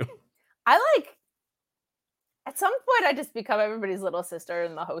appreciate you. At some point, I just become everybody's little sister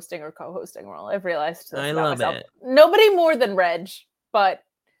in the hosting or co-hosting role. I've realized. I love it. Nobody more than Reg, but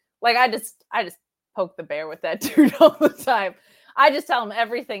like I just poke the bear with that dude all the time. I just tell him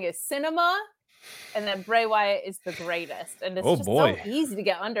everything is cinema. And then Bray Wyatt is the greatest. And it's so easy to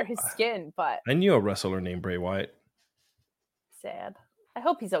get under his skin. But I knew a wrestler named Bray Wyatt. Sad. I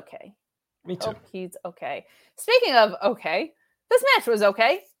hope he's okay. Me too. I hope he's okay. Speaking of okay, this match was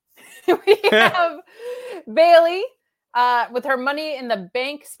okay. We have Bayley with her Money in the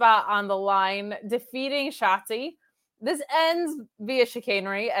Bank spot on the line, defeating Shotzi. This ends via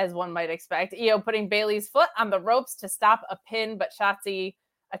chicanery, as one might expect. Io putting Bayley's foot on the ropes to stop a pin, but Shotzi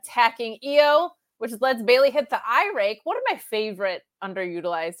attacking Io, which lets Bayley hit the eye rake. One of my favorite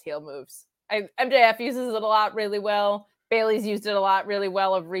underutilized heel moves. MJF uses it a lot really well. Bayley's used it a lot really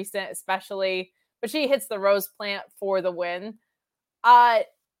well of recent, especially. But she hits the rose plant for the win. A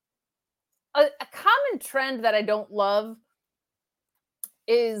common trend that I don't love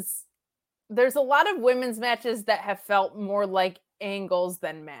is there's a lot of women's matches that have felt more like angles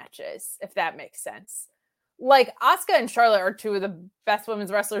than matches, if that makes sense. Like, Asuka and Charlotte are two of the best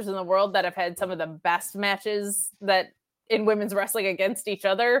women's wrestlers in the world that have had some of the best matches that in women's wrestling against each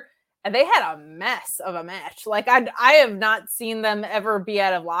other. And they had a mess of a match. Like, I have not seen them ever be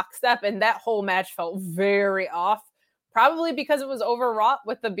out of lockstep. And that whole match felt very off, probably because it was overwrought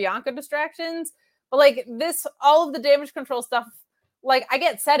with the Bianca distractions. But like all of the damage control stuff, like, I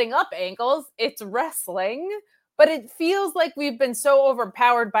get setting up angles. It's wrestling. But it feels like we've been so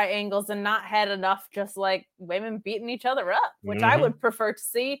overpowered by angles and not had enough just like women beating each other up, which I would prefer to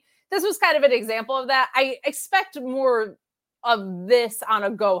see. This was kind of an example of that. I expect more of this on a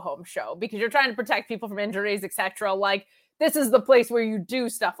go-home show because you're trying to protect people from injuries, etc. Like, this is the place where you do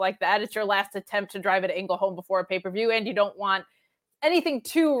stuff like that. It's your last attempt to drive an angle home before a pay-per-view, and you don't want anything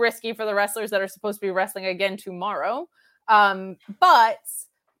too risky for the wrestlers that are supposed to be wrestling again tomorrow. But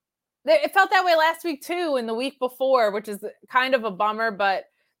It felt that way last week too, and the week before, which is kind of a bummer, but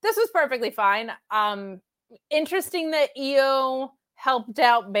this was perfectly fine. Interesting that Io helped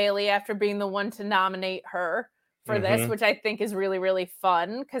out Bayley after being the one to nominate her for this, which I think is really, really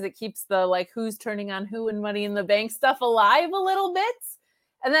fun because it keeps the like who's turning on who and Money in the Bank stuff alive a little bit.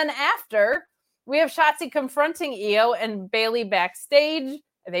 And then after, we have Shotzi confronting Io and Bayley backstage,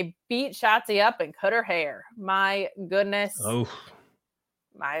 and they beat Shotzi up and cut her hair. My goodness. Oh,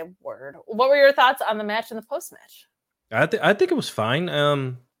 my word. What were your thoughts on the match and the post-match? I think it was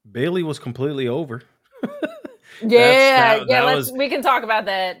fine. Bayley was completely over. We can talk about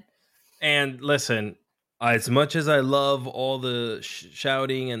that. And listen, as much as I love all the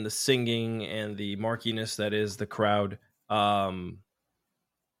shouting and the singing and the markiness that is the crowd,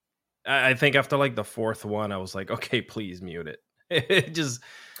 I think after like the fourth one, I was like, okay, please mute it. It just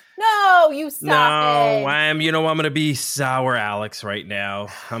you stop it. I'm going to be sour Alex right now.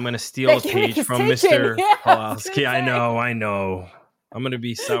 I'm going to steal a page from Mr. Pawlowski. I know. I'm going to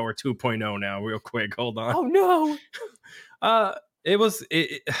be sour 2.0 now real quick. Hold on. Oh no. I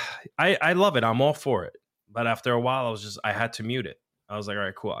love it. I'm all for it. But after a while, I had to mute it. I was like, all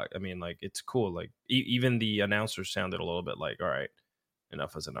right, cool. I mean, like, it's cool. Like, even the announcer sounded a little bit like, all right,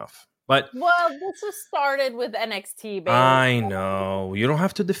 enough is enough. But this was started with NXT, baby. I know. You don't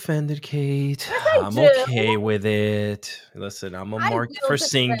have to defend it, Kate. I'm okay with it. Listen, I'm a mark for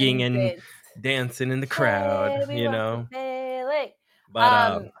singing and dancing in the crowd,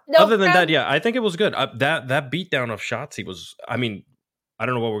 But other than that, I think it was good. That beatdown of Shotzi was, I mean, I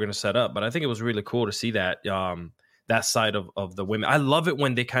don't know what we're going to set up, but I think it was really cool to see that that side of the women. I love it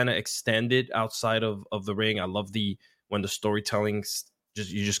when they kind of extend it outside of the ring. I love when the storytelling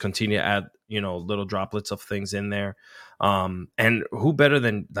you just continue to add, little droplets of things in there. And who better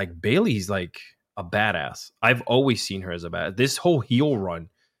than like Bayley's like a badass. I've always seen her as a badass. This whole heel run,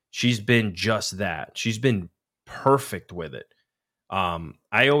 she's been just that. She's been perfect with it.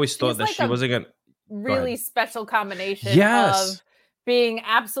 I always thought that she wasn't going to really special combination of being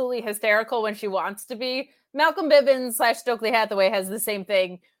absolutely hysterical when she wants to be. Malcolm Bivens / Stokely Hathaway has the same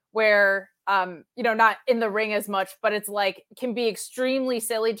thing where, not in the ring as much, but it's like can be extremely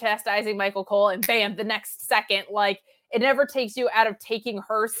silly, chastising Michael Cole, and bam, the next second, like it never takes you out of taking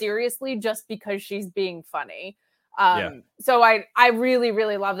her seriously just because she's being funny. So I really,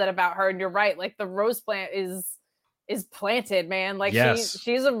 really love that about her. And you're right, like the rose plant is planted, man. Like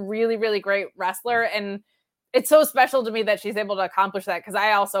she's a really, really great wrestler, and it's so special to me that she's able to accomplish that because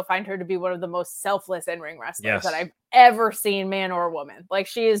I also find her to be one of the most selfless in-ring wrestlers that I've ever seen, man or woman. Like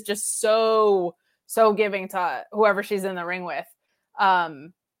she is just so giving to whoever she's in the ring with.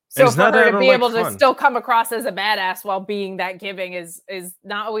 So for her to be able to still come across as a badass while being that giving is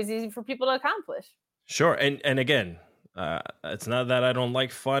not always easy for people to accomplish. Sure, and again, it's not that I don't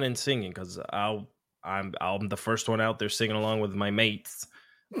like fun and singing because I'm the first one out there singing along with my mates.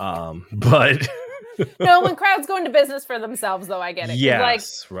 But no, when crowds go into business for themselves, though, I get it.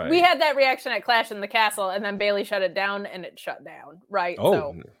 Yes, like, right. We had that reaction at Clash in the Castle, and then Bayley shut it down, and it shut down, right? Oh,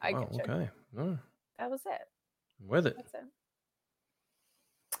 so I get you. Okay. Oh. That was it. With it. That's it.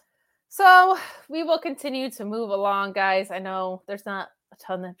 So we will continue to move along, guys. I know there's not a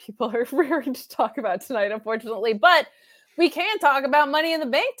ton that people are rearing to talk about tonight, unfortunately, but we can talk about Money in the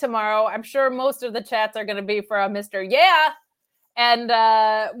Bank tomorrow. I'm sure most of the chats are going to be for Mr. Yeah, and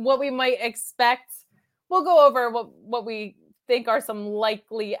what we might expect. We'll go over what we think are some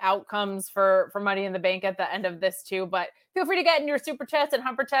likely outcomes for Money in the Bank at the end of this too. But feel free to get in your super chats and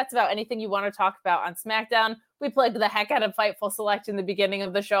humper chats about anything you want to talk about on SmackDown. We plugged the heck out of Fightful Select in the beginning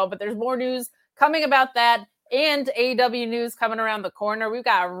of the show, but there's more news coming about that and AEW news coming around the corner. We've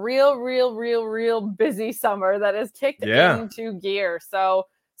got a real busy summer that has kicked into gear. So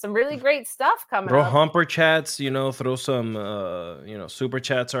some really great stuff coming Throw up. Humper chats, throw some, super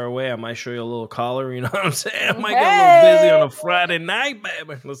chats our way. I might show you a little collar, you know what I'm saying? I might get a little busy on a Friday night,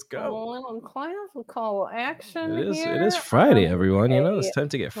 baby. Let's go. A little classical action It is, here. It is Friday, everyone. It's time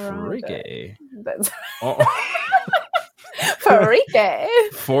to get freaky. Freaky.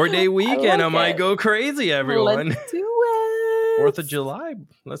 4-day weekend. I might go crazy, everyone. Let's do it. 4th of July.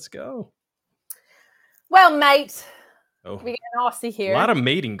 Let's go. Well, mate. Oh, we got an Aussie here. A lot of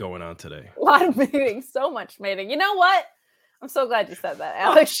mating going on today. A lot of mating. So much mating. You know what? I'm so glad you said that,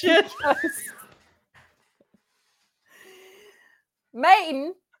 Alex. Shit.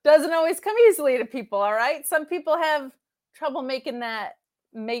 Mating doesn't always come easily to people, all right? Some people have trouble making that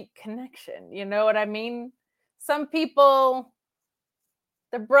mate connection. You know what I mean? Some people,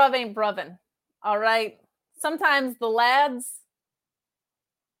 their bruv ain't bruvin', all right? Sometimes the lads,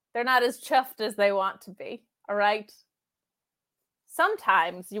 they're not as chuffed as they want to be, all right?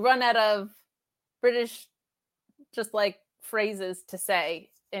 sometimes you run out of British just like phrases to say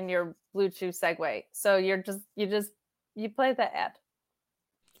in your Blue Chew segue. So you play the ad.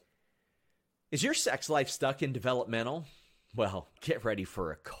 Is your sex life stuck in developmental? Well, get ready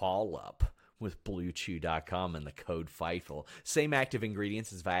for a call up with BlueChew.com and the code FIGHTFUL. Same active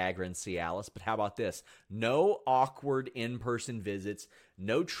ingredients as Viagra and Cialis, but how about this? No awkward in-person visits,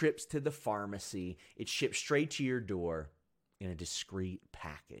 no trips to the pharmacy. It's shipped straight to your door in a discreet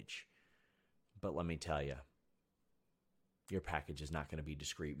package. But let me tell you, your package is not going to be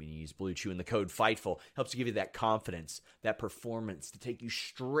discreet when you use Blue Chew, and the code FIGHTFUL helps to give you that confidence, that performance to take you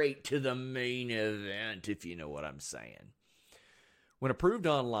straight to the main event, if you know what I'm saying. When approved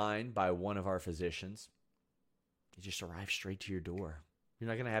online by one of our physicians, it just arrives straight to your door. You're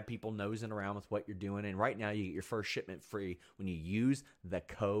not going to have people nosing around with what you're doing. And right now, you get your first shipment free when you use the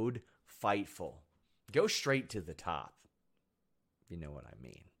code FIGHTFUL. Go straight to the top, if you know what I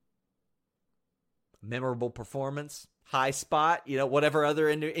mean. Memorable performance, high spot, whatever other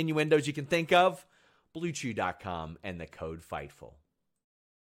innuendos you can think of, BlueChew.com and the code FIGHTFUL.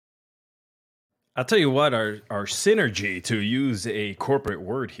 I'll tell you what, our synergy, to use a corporate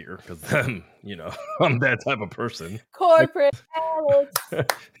word here, because I'm that type of person. Corporate Alex.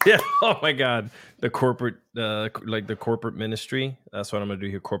 Yeah. Oh my God. The corporate, the corporate ministry. That's what I'm gonna do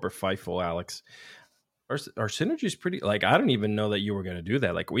here. Corporate FIGHTFUL, Alex. Our synergy is pretty. I don't even know that you were gonna do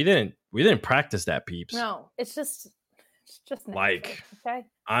that. We didn't practice that, peeps. No, it's just natural, okay.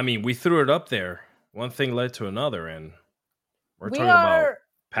 I mean, we threw it up there. One thing led to another, and we're talking about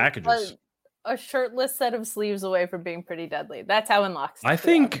packages. A shirtless set of sleeves away from being pretty deadly. That's how in lockstep. I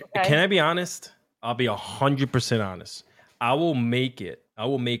think. Okay? Can I be honest? I'll be 100% honest. I will make it. I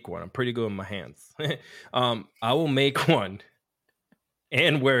will make one. I'm pretty good with my hands. I will make one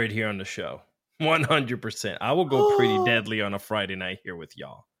and wear it here on the show. 100%. I will go pretty deadly on a Friday night here with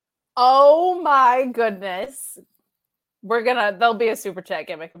y'all. Oh my goodness. There'll be a super chat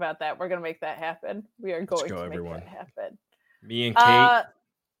gimmick about that. We're gonna make that happen. We are going to make that happen. Me and Kate.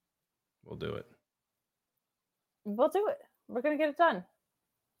 We'll do it. We'll do it. We're going to get it done.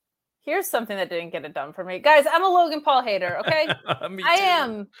 Here's something that didn't get it done for me. Guys, I'm a Logan Paul hater, okay? Me I too.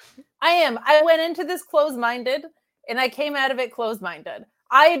 am. I went into this closed-minded, and I came out of it closed-minded.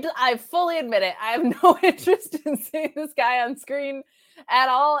 I fully admit it. I have no interest in seeing this guy on screen at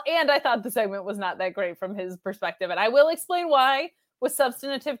all, and I thought the segment was not that great from his perspective, and I will explain why with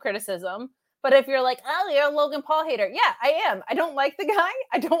substantive criticism. But if you're like, oh, you're a Logan Paul hater. Yeah, I am. I don't like the guy.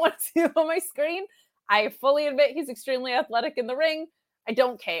 I don't want to see him on my screen. I fully admit he's extremely athletic in the ring. I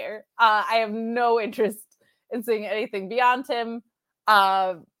don't care. I have no interest in seeing anything beyond him.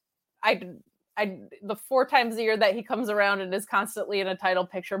 The 4 times a year that he comes around and is constantly in a title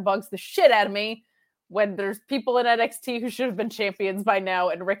picture bugs the shit out of me when there's people in NXT who should have been champions by now,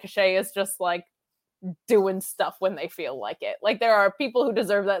 and Ricochet is just doing stuff when they feel like it. There are people who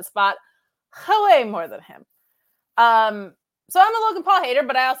deserve that spot way more than him. So I'm a Logan Paul hater,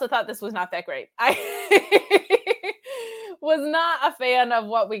 but I also thought this was not that great. I was not a fan of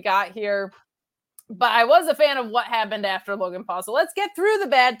what we got here, but I was a fan of what happened after Logan Paul. So let's get through the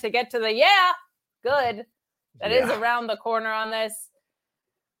bad to get to the good that is around the corner on this.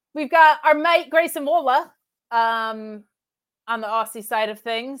 We've got our mate Grayson Waller on the Aussie side of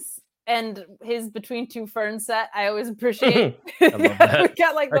things. And his Between Two Ferns set, I always appreciate. I love that.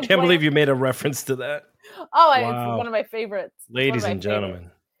 I can't believe you made a reference to that. Oh, wow. It's one of my favorites. Ladies and gentlemen,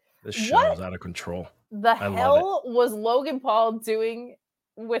 this show is out of control. The hell was Logan Paul doing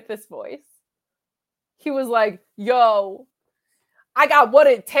with this voice? He was like, yo, I got what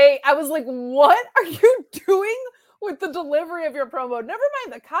it takes. I was like, what are you doing with the delivery of your promo? Never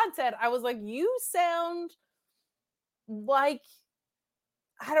mind the content. I was like, you sound like,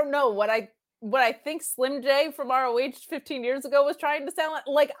 I don't know what I think Slim J from ROH 15 years ago was trying to sound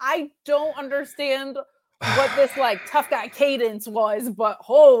like. I don't understand what this tough guy cadence was, but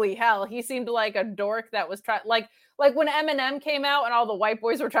holy hell, he seemed like a dork that was trying like when Eminem came out and all the white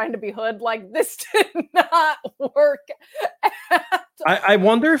boys were trying to be hood. This did not work. I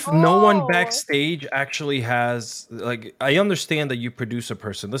wonder if no one backstage actually has I understand that you produce a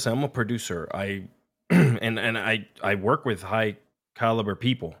person. Listen, I'm a producer. I work with high caliber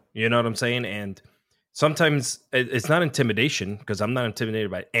people, you know what I'm saying? And sometimes it's not intimidation, because I'm not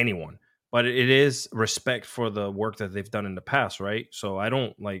intimidated by anyone, but it is respect for the work that they've done in the past, right? So I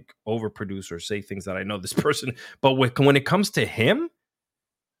don't overproduce or say things that I know this person, but when it comes to him,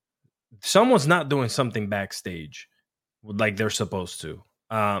 someone's not doing something backstage like they're supposed to,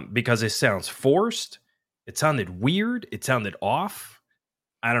 because it sounds forced. It sounded weird. It sounded off.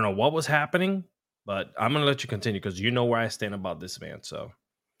 I don't know what was happening. But I'm gonna let you continue because you know where I stand about this man. So,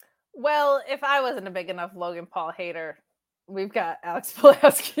 well, if I wasn't a big enough Logan Paul hater, we've got Alex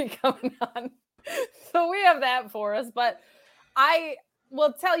Pulaski coming on, so we have that for us. But I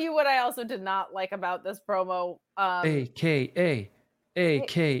will tell you what I also did not like about this promo. AKA.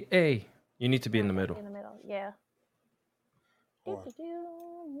 You need to be in the middle. In the middle, yeah. Middle.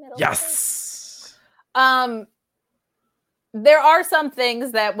 Yes. There are some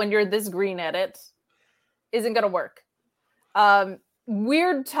things that when you're this green at it, isn't going to work.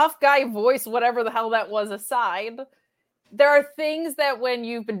 Weird tough guy voice, whatever the hell that was aside, there are things that when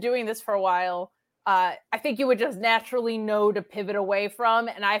you've been doing this for a while, I think you would just naturally know to pivot away from.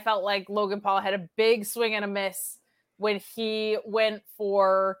 And I felt like Logan Paul had a big swing and a miss when he went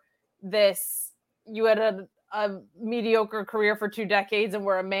for this. You had a mediocre career for 2 decades and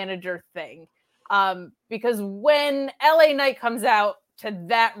were a manager thing. Because when LA Knight comes out to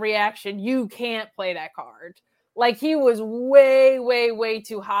that reaction, you can't play that card. Like, he was way, way, way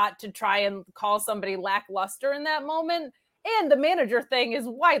too hot to try and call somebody lackluster in that moment. And the manager thing is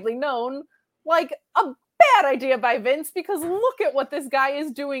widely known like a bad idea by Vince, because look at what this guy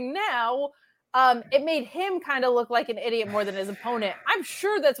is doing now. It made him kind of look like an idiot more than his opponent. I'm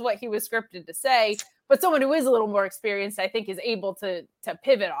sure that's what he was scripted to say, but someone who is a little more experienced, I think, is able to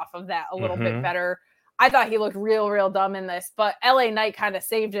pivot off of that a little bit better. I thought he looked real dumb in this, but LA Knight kind of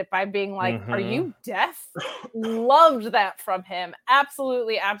saved it by being like, are you deaf? Loved that from him.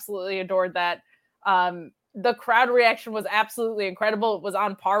 Absolutely adored that. The crowd reaction was absolutely incredible. It was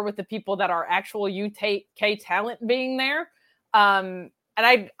on par with the people that are actual UK talent being there. And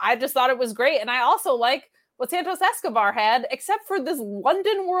I just thought it was great. And I also like what Santos Escobar had, except for this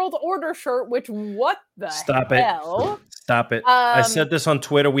London World Order shirt, which what the hell? Stop it. I said this on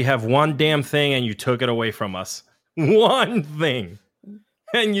Twitter. We have one damn thing and you took it away from us. One thing.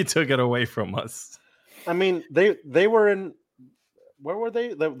 And you took it away from us. I mean, they were in, where were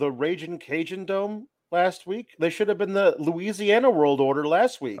they? The Raging Cajun Dome last week. They should have been the Louisiana World Order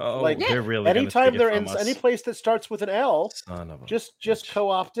last week. Oh, like, they're really anytime they're in any place that starts with an L, just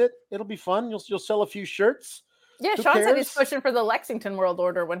co-opt it. It'll be fun. You'll sell a few shirts. Yeah, Sean said he's pushing for the Lexington World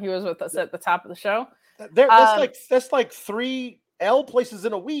Order when he was with us at the top of the show. That's like 3 L places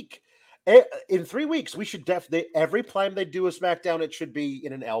in a week. In 3 weeks, we should definitely, every time they do a SmackDown, it should be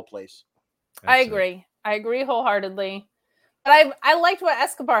in an L place. I agree wholeheartedly. But I liked what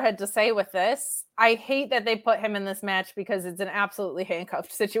Escobar had to say with this. I hate that they put him in this match because it's an absolutely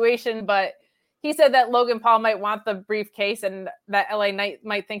handcuffed situation, but he said that Logan Paul might want the briefcase and that LA Knight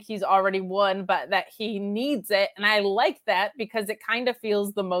might think he's already won, but that he needs it. And I like that because it kind of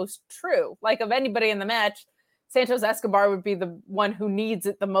feels the most true. Like, of anybody in the match, Santos Escobar would be the one who needs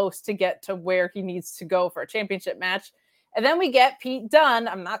it the most to get to where he needs to go for a championship match. And then we get Pete Dunne,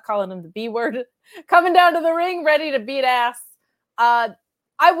 I'm not calling him the B word, coming down to the ring, ready to beat ass.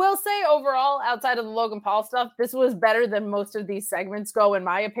 I will say overall, outside of the Logan Paul stuff, this was better than most of these segments go, in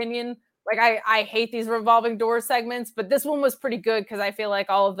my opinion. Like, I hate these revolving door segments, but this one was pretty good because I feel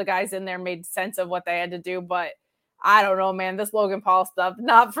like all of the guys in there made sense of what they had to do. But I don't know, man, this Logan Paul stuff,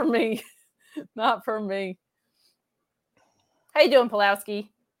 not for me. Not for me. How you doing, Pulowski?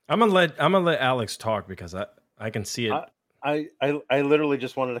 I'm gonna let Alex talk because I can see it. I literally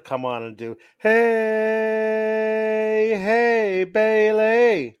just wanted to come on and do, hey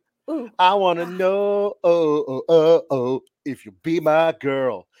Bailey, ooh, I want to know if you be my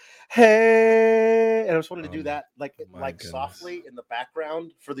girl. Hey, and I just wanted to do that like softly in the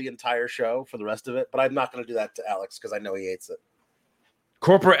background for the entire show for the rest of it, but I'm not going to do that to Alex because I know he hates it.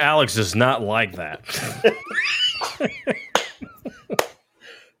 Corporate Alex does not like that.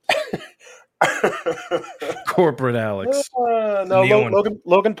 Corporate Alex. No,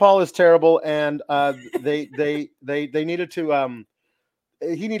 Logan Paul is terrible, and they needed to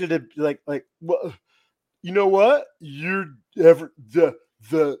he needed to like well, you know what, you're ever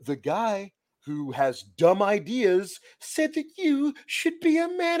the guy who has dumb ideas said that you should be a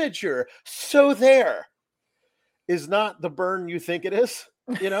manager, so there is not the burn you think it is.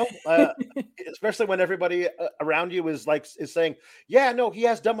 You know, especially when everybody around you is saying, yeah, no, he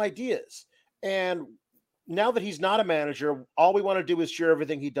has dumb ideas. And now that he's not a manager, all we want to do is cheer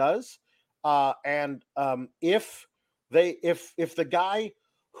everything he does. If the guy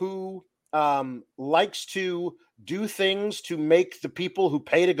who likes to do things to make the people who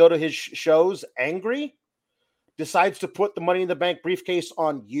pay to go to his shows angry decides to put the Money in the Bank briefcase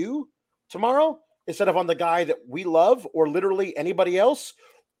on you tomorrow instead of on the guy that we love or literally anybody else,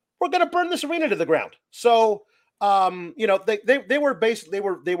 we're going to burn this arena to the ground. So, you know, they were basically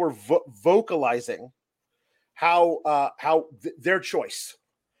they were vocalizing how their choice,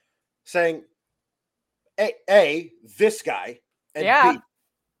 saying A, this guy, and B,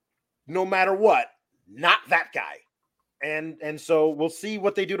 no matter what, not that guy. And so we'll see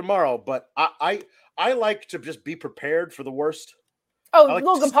what they do tomorrow. But I like to just be prepared for the worst.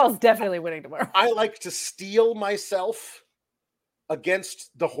 Logan Paul's definitely winning tomorrow. I like to steel myself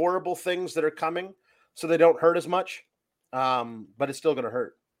against the horrible things that are coming so they don't hurt as much. But it's still going to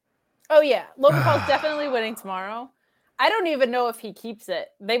hurt. Oh, yeah. Logan Paul's definitely winning tomorrow. I don't even know if he keeps it.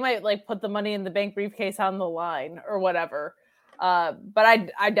 They might put the Money in the Bank briefcase on the line or whatever. But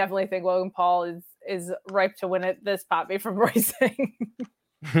I definitely think Logan Paul is ripe to win it. This Poppy from Racing.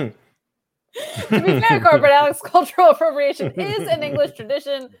 To be fair, corporate Alex, cultural appropriation is an English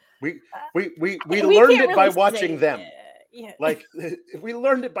tradition. We learned it by watching them. Yeah. We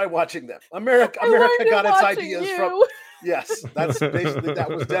learned it by watching them. America got its ideas from. Yes, that was definitely what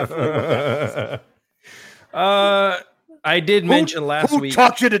that was. I did mention last week. Who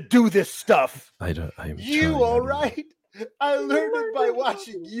taught you to do this stuff? You all right? I learned it by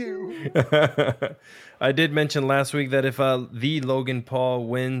watching you. I did mention last week that if the Logan Paul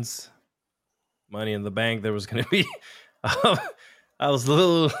wins Money in the Bank, there was going to be. I was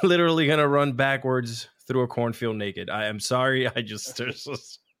literally going to run backwards through a cornfield naked. I am sorry. There's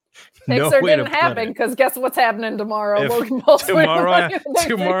just no way didn't happen because guess what's happening tomorrow? Logan Paul's tomorrow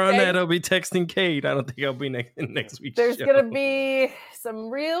night I'll be texting Kate. I don't think I'll be next week. There's going to be some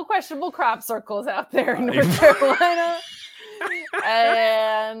real questionable crop circles out there in North Carolina.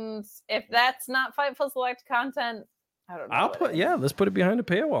 And if that's not Fightful Select content, I don't know. Let's put it behind a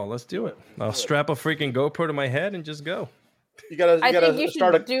paywall. Let's do it. I'll strap a freaking GoPro to my head and just go. You gotta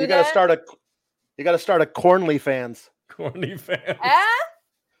start a Cornley fans. Cornley fans.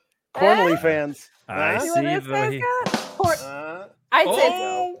 Cornley fans. I see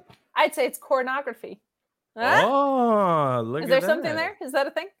I'd say it's cornography. Oh, look at that. Is there something there? Is that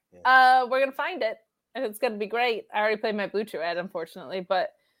a thing? Yeah. We're gonna find it, and it's gonna be great. I already played my Blue Chew ad, unfortunately,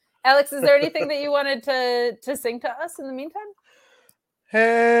 but Alex, is there anything that you wanted to sing to us in the meantime?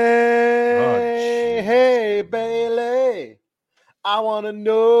 Hey, Bailey. I want to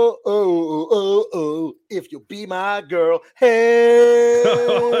know if you'll be my girl. Hey.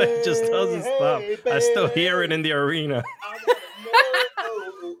 It just doesn't stop. Baby. I still hear it in the arena. I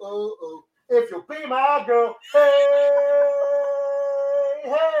want to know if you'll be my girl.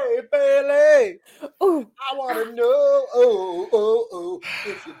 Hey, Bailey. Ooh. I want to know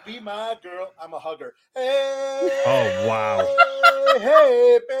if you'll be my girl. I'm a hugger. Hey. Oh, wow.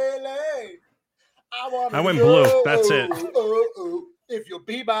 Hey, Bailey. I went blue. That's it. If you'll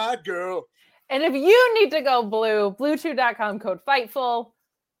be my girl. And if you need to go blue, bluechew.com code FIGHTFUL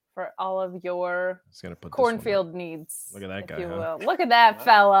for all of your cornfield needs. Look at that guy. Look at that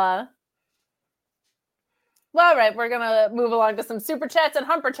fella. Well, all right, we're going to move along to some super chats and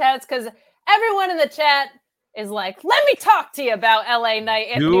humper chats because everyone in the chat is like, let me talk to you about LA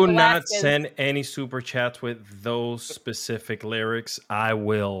Knight. Do not send any super chats with those specific lyrics. I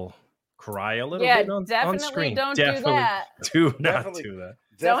will cry a little bit on screen. Don't do that. Do not do that.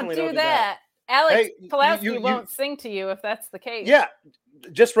 Don't do that. Alex Pulaski won't sing to you if that's the case. Yeah,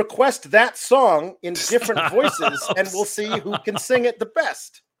 just request that song in different voices and we'll see who can sing it the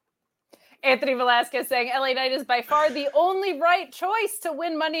best. Anthony Velasquez saying LA Knight is by far the only right choice to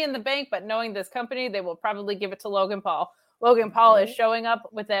win Money in the Bank, but knowing this company, they will probably give it to Logan Paul. Logan Paul is showing up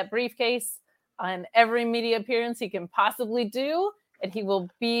with that briefcase on every media appearance he can possibly do. And he will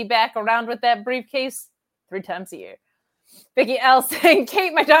be back around with that briefcase 3 times a year. Vicky L saying,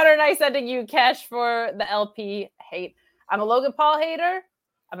 Kate, my daughter and I sending you cash for the LP hate. I'm a Logan Paul hater.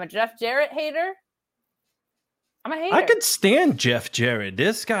 I'm a Jeff Jarrett hater. I'm a hater. I could stand Jeff Jarrett.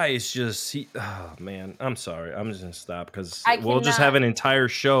 This guy is just, oh man, I'm sorry. I'm just going to stop because we'll just have an entire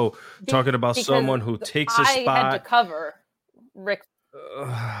show talking about someone who takes a spot. I had to cover Rick.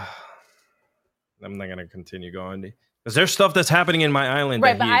 I'm not going to continue going. Because there's stuff that's happening in my island.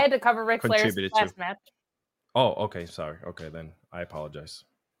 Right, but I had to cover Ric Flair's last match. Oh, okay. Sorry. Okay, then I apologize.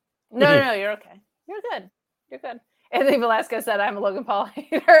 No, you're okay. You're good. Anthony Velasquez said, I'm a Logan Paul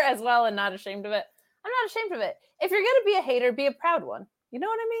hater as well and not ashamed of it. I'm not ashamed of it. If you're going to be a hater, be a proud one. You know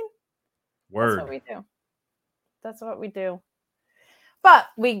what I mean? Word. That's what we do. But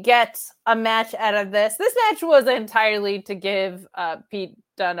we get a match out of this. This match was entirely to give Pete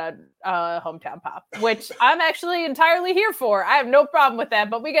Dunne a hometown pop, which I'm actually entirely here for. I have no problem with that.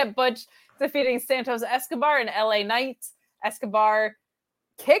 But we get Butch defeating Santos Escobar and LA Knight. Escobar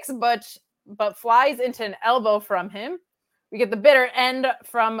kicks Butch, but flies into an elbow from him. We get the bitter end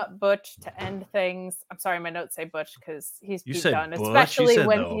from Butch to end things. I'm sorry, my notes say Butch because he's Pete Dunne, especially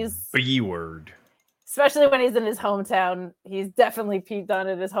when he's B word. Especially when he's in his hometown. He's definitely Pete Dunne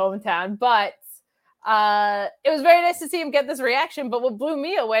in his hometown. But It was very nice to see him get this reaction, but what blew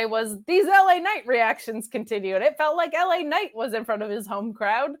me away was these LA Knight reactions continued. It felt like LA Knight was in front of his home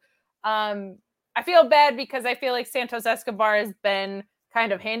crowd. I feel bad because I feel like Santos Escobar has been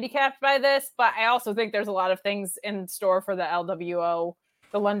kind of handicapped by this, but I also think there's a lot of things in store for the LWO,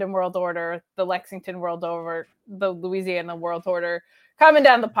 the London World Order, the Lexington World Order, the Louisiana World Order coming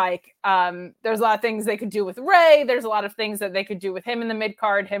down the pike. There's a lot of things they could do with Ray. There's a lot of things that they could do with him in the mid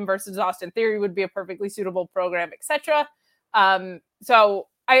card. Him versus Austin Theory would be a perfectly suitable program, etc. So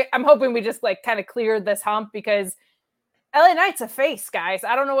I'm hoping we just like kind of clear this hump because LA Knight's a face, guys.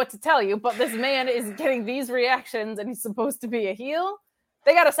 I don't know what to tell you, but this man is getting these reactions and he's supposed to be a heel.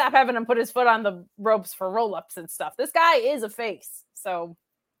 They got to stop having him put his foot on the ropes for roll-ups and stuff. This guy is a face. So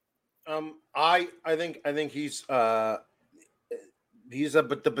I think he's the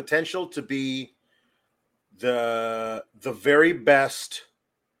potential to be the very best.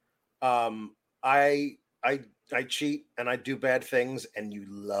 I cheat and I do bad things and you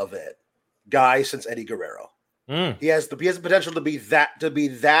love it, guy since Eddie Guerrero. He has the potential to be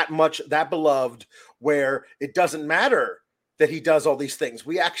that much that beloved where it doesn't matter that he does all these things.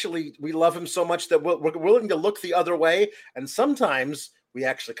 We love him so much that we're willing to look the other way, and sometimes we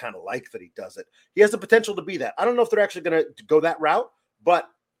actually kind of like that he does it. He has the potential to be that. I don't know if they're actually going to go that route, but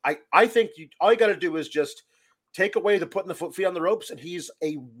I think all you got to do is just take away the putting the feet on the ropes, and he's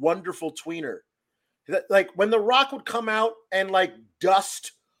a wonderful tweener. Like when The Rock would come out and like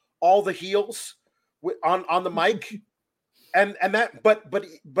dust all the heels on the mic, and that, but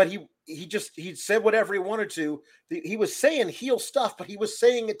he said whatever he wanted to. He was saying heel stuff, but he was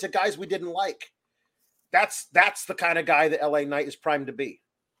saying it to guys we didn't like. That's the kind of guy that LA Knight is primed to be.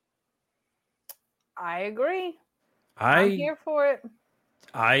 I agree. I'm here for it.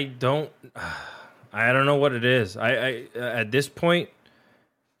 I don't know what it is. I at this point,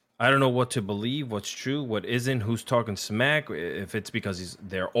 I don't know what to believe, what's true, what isn't, who's talking smack, if it's because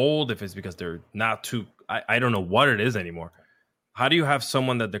they're old, if it's because they're not too, I don't know what it is anymore. How do you have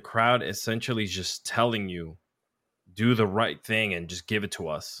someone that the crowd essentially is just telling you, do the right thing and just give it to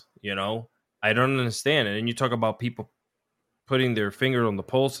us, you know? I don't understand. And then you talk about people putting their finger on the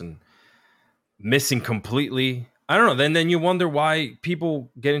pulse and missing completely. I don't know. Then you wonder why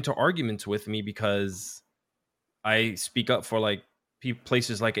people get into arguments with me because I speak up for like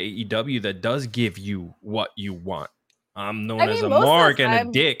places like AEW that does give you what you want. I'm known as a mark and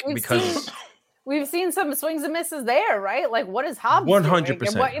a dick because we've seen some swings and misses there, right? Like what is Hobbs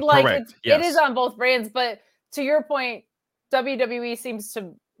 100%? Like correct. Yes. It is on both brands, but to your point, WWE seems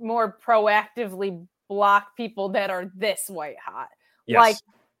to more proactively block people that are this white hot. Yes. Like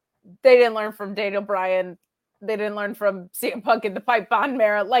they didn't learn from Daniel Bryan. They didn't learn from CM Punk in the pipe bomb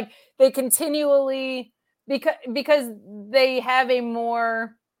era. Like they continually, because they have a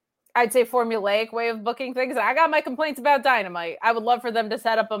more, I'd say, formulaic way of booking things. I got my complaints about Dynamite. I would love for them to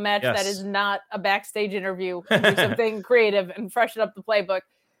set up a match that is not a backstage interview and do something creative and freshen up the playbook.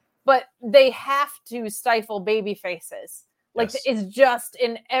 But they have to stifle baby faces. Like it's just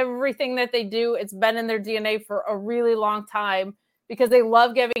in everything that they do. It's been in their DNA for a really long time because they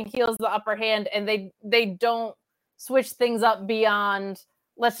love giving heels the upper hand and they don't switch things up beyond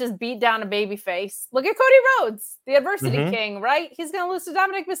let's just beat down a baby face. Look at Cody Rhodes, the adversity king, right? He's going to lose to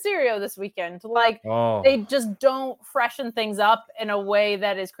Dominic Mysterio this weekend. Like they just don't freshen things up in a way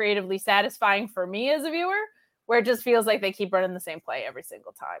that is creatively satisfying for me as a viewer, where it just feels like they keep running the same play every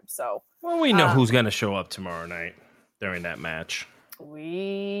single time. So, well, we know who's going to show up tomorrow night during that match.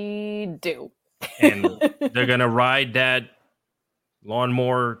 We do. And they're going to ride that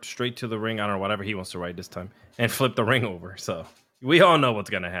lawnmower straight to the ring. I don't know, whatever he wants to ride this time, and flip the ring over. So we all know what's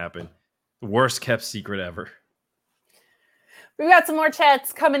going to happen. The worst kept secret ever. We've got some more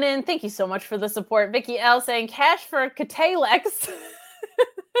chats coming in. Thank you so much for the support. Vicky L saying cash for Katalex.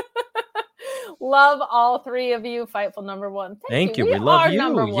 Love all three of you. Fightful number one. Thank you. We love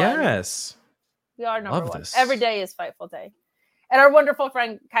you. Yes. We are number one. Every day is Fightful Day. And our wonderful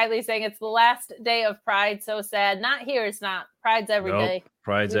friend Kylie saying it's the last day of Pride. So sad. Not here. It's not. Pride's every day.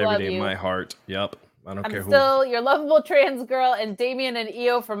 Pride's every day in my heart. Yep. I don't care who. Still your lovable trans girl and Damian and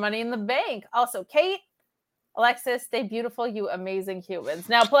Io for Money in the Bank. Also, Kate, Alexis, stay beautiful, you amazing humans.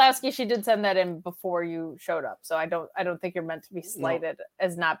 Now, Pulaski, she did send that in before you showed up. So I don't think you're meant to be slighted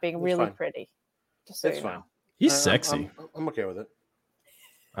as not being really pretty. Just so it's fine. He's sexy. I'm okay with it.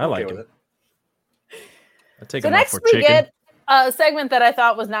 I like it. I take him next out for we chicken. get a segment that I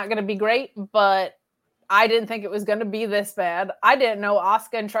thought was not going to be great, but I didn't think it was going to be this bad. I didn't know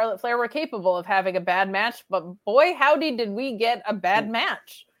Asuka and Charlotte Flair were capable of having a bad match, but boy, howdy did we get a bad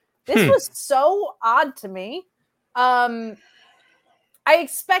match. This was so odd to me. I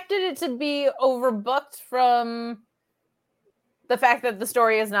expected it to be overbooked from the fact that the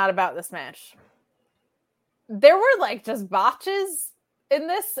story is not about this match. There were like just botches in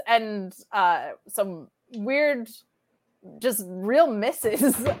this and some weird, just real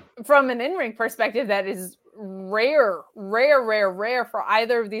misses from an in-ring perspective that is rare for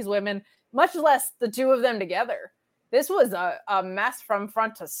either of these women, much less the two of them together. This was a mess from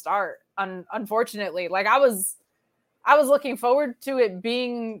front to start, unfortunately. Like I was looking forward to it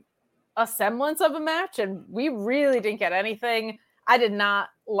being a semblance of a match, and we really didn't get anything. I did not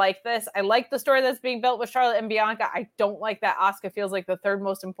like this. I like the story that's being built with Charlotte and Bianca. I don't like that Asuka feels like the third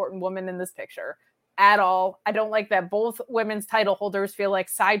most important woman in this picture at all. I don't like that both women's title holders feel like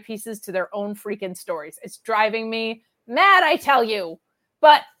side pieces to their own freaking stories. It's driving me mad, I tell you.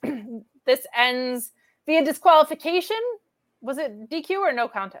 But this ends via disqualification. Was it DQ or no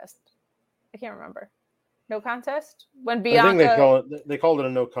contest? I can't remember. No contest? When Bianca... I think they called it a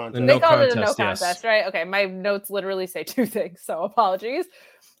no contest. They called it a no contest, right? Okay, my notes literally say two things, so apologies.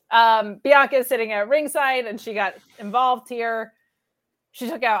 Bianca is sitting at ringside, and she got involved here. She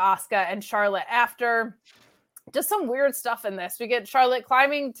took out Asuka and Charlotte after. Just some weird stuff in this. We get Charlotte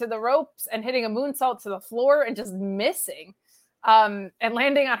climbing to the ropes and hitting a moonsault to the floor and just missing. And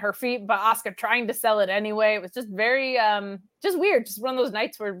landing on her feet, but Asuka trying to sell it anyway. It was just very, just weird. Just one of those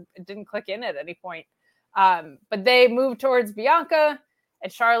nights where it didn't click in at any point. But they move towards Bianca,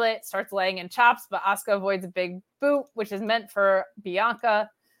 and Charlotte starts laying in chops, but Asuka avoids a big boot, which is meant for Bianca.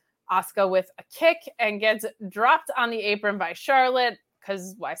 Asuka with a kick and gets dropped on the apron by Charlotte,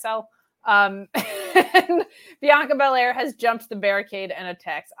 because why sell? And Bianca Belair has jumped the barricade and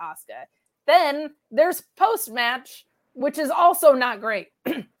attacks Asuka. Then there's post-match, which is also not great.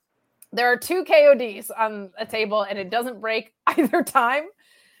 There are two KODs on a table, and it doesn't break either time.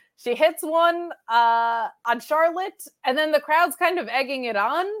 She hits one on Charlotte, and then the crowd's kind of egging it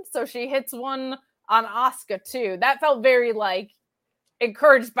on, so she hits one on Asuka too. That felt very like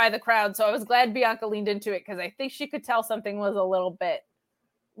encouraged by the crowd, so I was glad Bianca leaned into it because I think she could tell something was a little bit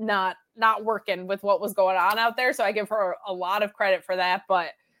not working with what was going on out there. So I give her a lot of credit for that.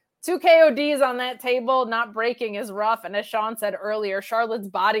 But two KODs on that table, not breaking is rough. And as Sean said earlier, Charlotte's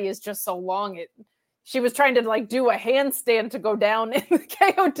body is just so long. She was trying to like do a handstand to go down in the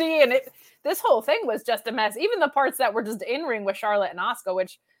KOD, and this whole thing was just a mess. Even the parts that were just in ring with Charlotte and Asuka,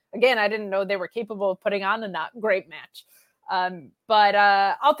 which again, I didn't know they were capable of putting on a not great match. But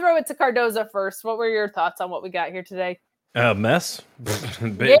I'll throw it to Cardoza first. What were your thoughts on what we got here today? A mess,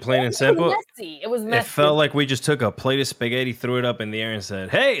 plain and simple. It was messy. It felt like we just took a plate of spaghetti, threw it up in the air, and said,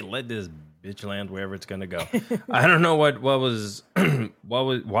 "Hey, let this bitch land wherever it's gonna go." I don't know what was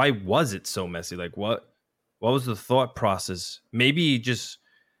why was it so messy? Like what was the thought process? Maybe just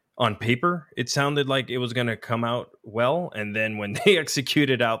on paper it sounded like it was gonna come out well, and then when they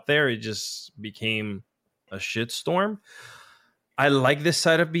executed out there, it just became a shitstorm. I like this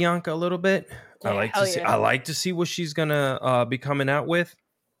side of Bianca a little bit. Yeah, I like to see what she's gonna be coming out with.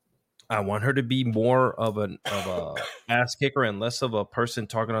 I want her to be more of a ass kicker and less of a person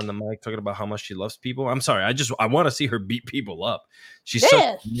talking on the mic, talking about how much she loves people. I'm sorry, I want to see her beat people up. She's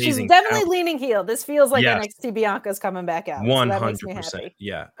definitely talent. Leaning heel. This feels like NXT Bianca's coming back out. 100%.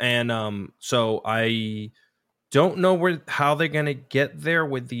 Yeah, and so I don't know how they're gonna get there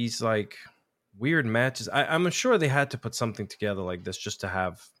with these like weird matches. I'm sure they had to put something together like this just to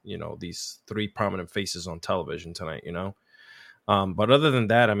have, these three prominent faces on television tonight, but other than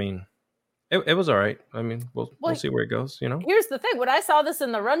that, I mean, it was all right. I mean, we'll see where it goes, Here's the thing. When I saw this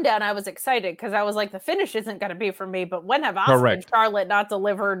in the rundown, I was excited because I was like, the finish isn't going to be for me, but when have Asuka and Charlotte not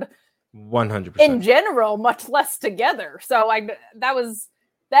delivered 100% in general, much less together? So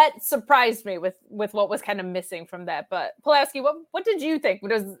that surprised me with what was kind of missing from that. But Pulaski, what did you think?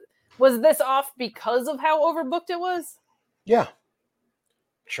 Was this off because of how overbooked it was? Yeah.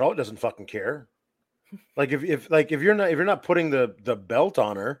 Charlotte doesn't fucking care. Like if you're not putting the belt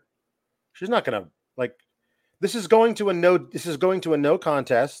on her, she's not gonna like. This is going to a no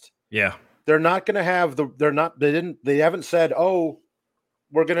contest. Yeah. They're not gonna have they haven't said, oh,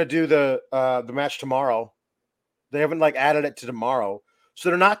 we're gonna do the match tomorrow. They haven't like added it to tomorrow. So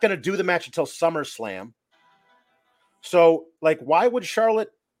they're not gonna do the match until SummerSlam. So like why would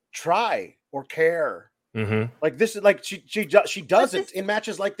Charlotte try or care? Mm-hmm. Like this is like she doesn't in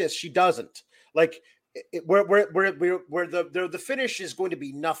matches like this. She doesn't like where the finish is going to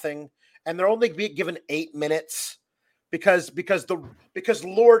be nothing, and they're only being given 8 minutes because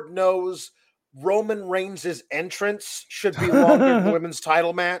Lord knows Roman Reigns' entrance should be longer than the women's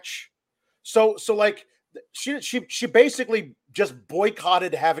title match. So like she basically just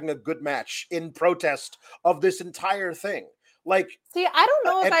boycotted having a good match in protest of this entire thing. Like, see, I don't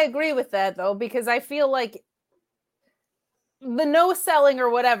know if I agree with that though, because I feel like the no selling or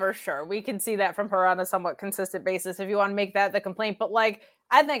whatever, sure, we can see that from her on a somewhat consistent basis if you want to make that the complaint. But like,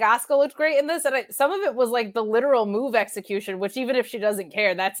 I think Asuka looked great in this, and some of it was like the literal move execution, which even if she doesn't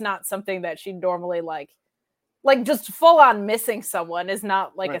care, that's not something that she'd normally like just full on missing someone is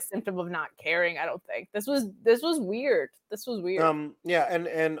not like a symptom of not caring. I don't think this was weird. This was weird. Yeah,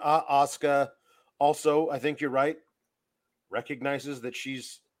 and Asuka also, I think you're right, recognizes that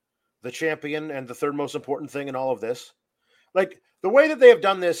she's the champion and the third most important thing in all of this. Like the way that they have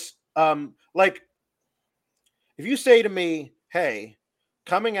done this, like if you say to me, hey,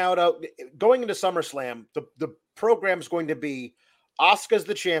 going into SummerSlam, the program's going to be Asuka's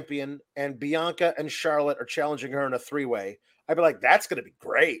the champion and Bianca and Charlotte are challenging her in a 3-way, I'd be like, that's going to be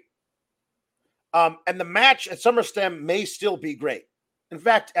great. And the match at SummerSlam may still be great. In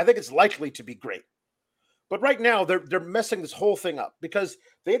fact, I think it's likely to be great. But right now, they're messing this whole thing up because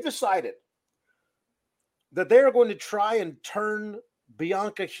they've decided that they are going to try and turn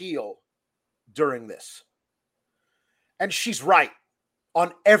Bianca heel during this. And she's right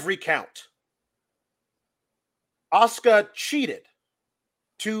on every count. Asuka cheated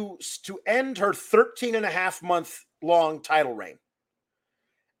to end her 13.5-month long title reign.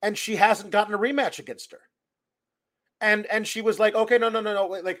 And she hasn't gotten a rematch against her. And she was like, okay, no.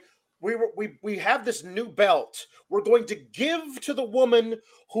 Like, we have this new belt. We're going to give to the woman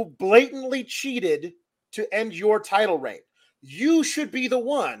who blatantly cheated to end your title reign. You should be the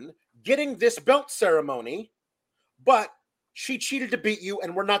one getting this belt ceremony, but she cheated to beat you,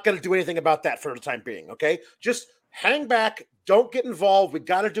 and we're not going to do anything about that for the time being, okay? Just hang back. Don't get involved. We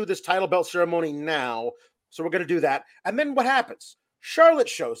got to do this title belt ceremony now, so we're going to do that. And then what happens? Charlotte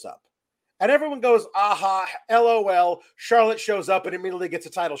shows up, and everyone goes, aha, LOL. Charlotte shows up and immediately gets a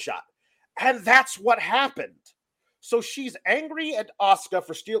title shot. And that's what happened. So she's angry at Asuka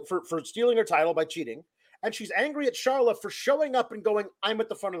for stealing her title by cheating. And she's angry at Charlotte for showing up and going, I'm at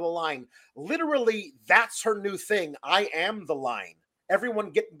the front of the line. Literally, that's her new thing. I am the line. Everyone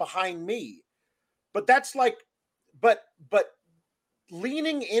getting behind me. But that's like, but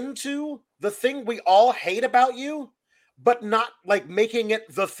leaning into the thing we all hate about you, but not like making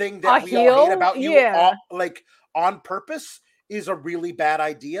it the thing that we all hate about you, like on purpose, is a really bad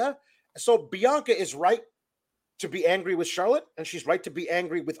idea. So Bianca is right to be angry with Charlotte, and she's right to be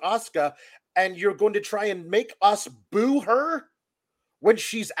angry with Asuka. And you're going to try and make us boo her when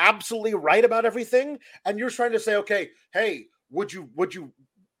she's absolutely right about everything. And you're trying to say, okay, hey, who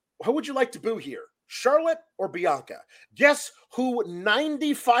would you like to boo here? Charlotte or Bianca? Guess who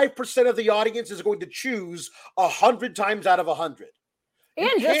 95% of the audience is going to choose 100 times out of 100. And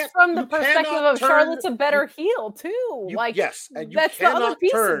just from the perspective of Charlotte's a better heel too. Yes, and that's the other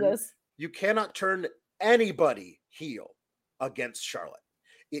piece of this. You cannot turn anybody heel against Charlotte.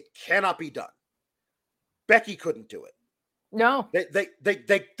 It cannot be done. Becky couldn't do it. No,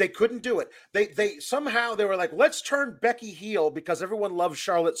 they couldn't do it. They somehow they were like, let's turn Becky heel because everyone loves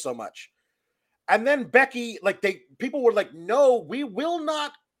Charlotte so much. And then Becky, people were like, no, we will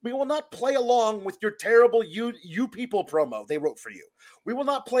not play along with your terrible you people promo they wrote for you. We will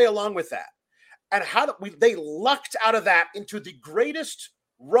not play along with that. And they lucked out of that into the greatest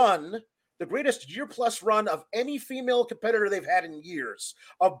year-plus run of any female competitor they've had in years,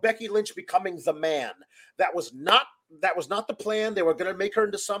 of Becky Lynch becoming the man. That was not the plan. They were going to make her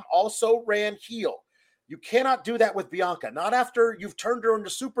into some also ran heel. You cannot do that with Bianca. Not after you've turned her into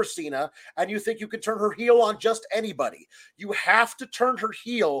Super Cena and you think you can turn her heel on just anybody. You have to turn her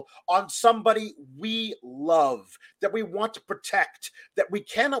heel on somebody we love, that we want to protect, that we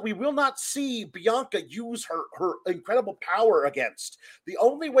will not see Bianca use her incredible power against. The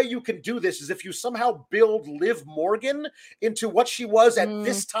only way you can do this is if you somehow build Liv Morgan into what she was at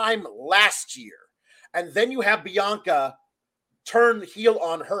this time last year. And then you have Bianca turn heel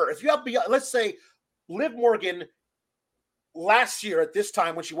on her. If you have let's say Liv Morgan last year at this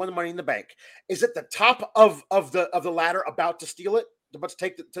time when she won the Money in the Bank is at the top of the ladder, about to steal it, about to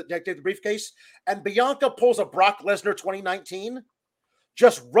take the briefcase, and Bianca pulls a Brock Lesnar 2019,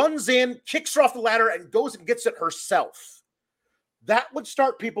 just runs in, kicks her off the ladder, and goes and gets it herself. That would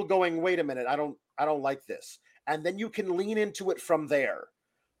start people going, wait a minute, I don't like this. And then you can lean into it from there.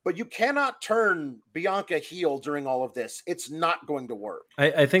 But you cannot turn Bianca heel during all of this. It's not going to work.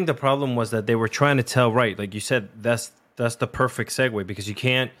 I think the problem was that they were trying to tell, right, like you said, that's the perfect segue, because you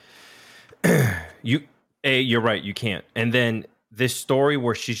can't. You're right, you can't. And then this story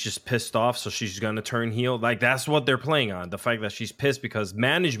where she's just pissed off, so she's gonna turn heel. Like that's what they're playing on. The fact that she's pissed because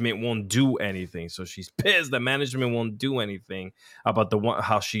management won't do anything, so she's pissed that management won't do anything about the one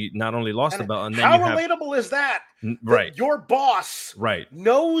how she not only lost the belt, and then how relatable is that? Right, your boss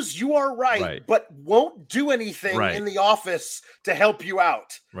knows you are right, but won't do anything in the office to help you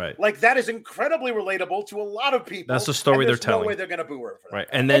out. Right, like that is incredibly relatable to a lot of people. That's the story they're telling. No way they're gonna boo her for that. Right,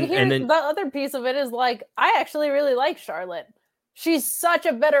 and then the other piece of it is like I actually really like Charlotte. She's such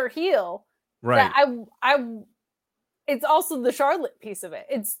a better heel. Right. It's also the Charlotte piece of it.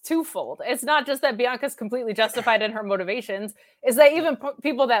 It's twofold. It's not just that Bianca's completely justified in her motivations. It's that even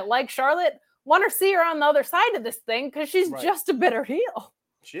people that like Charlotte want to see her on the other side of this thing because she's just a better heel.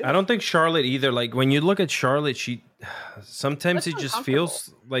 I don't think Charlotte either. Like when you look at Charlotte, she sometimes it just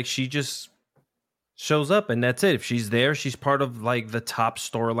feels like she just shows up and that's it. If she's there, she's part of like the top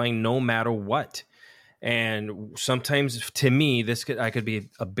storyline no matter what. And sometimes, to me, I could be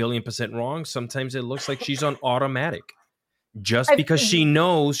 1,000,000,000% wrong. Sometimes it looks like she's on automatic, just because she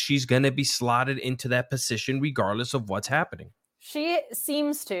knows she's going to be slotted into that position regardless of what's happening. She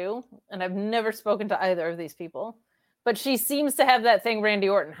seems to, and I've never spoken to either of these people, but she seems to have that thing Randy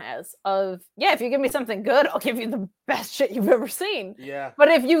Orton has of, if you give me something good, I'll give you the best shit you've ever seen. Yeah. But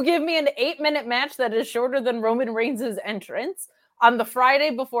if you give me an 8-minute match that is shorter than Roman Reigns' entrance on the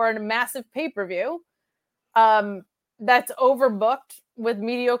Friday before a massive pay-per-view, that's overbooked with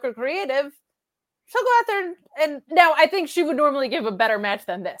mediocre creative, she'll go out there and now I think she would normally give a better match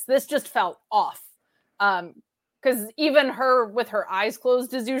than this. This just felt off. Because even her with her eyes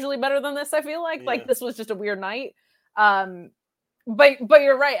closed is usually better than this, I feel like. Like this was just a weird night. But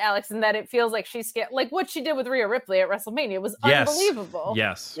you're right, Alex, in that it feels like she's scared. Like what she did with Rhea Ripley at WrestleMania was unbelievable.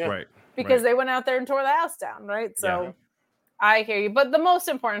 Yes, right. Because they went out there and tore the house down, right? So I hear you. But the most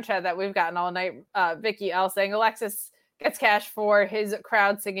important chat that we've gotten all night, Vicky L saying Alexis gets cash for his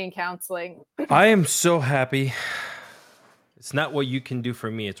crowd singing counseling. I am so happy. It's not what you can do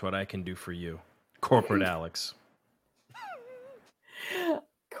for me. It's what I can do for you. Corporate Alex.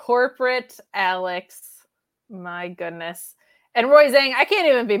 Corporate Alex. My goodness. And Roy saying, I can't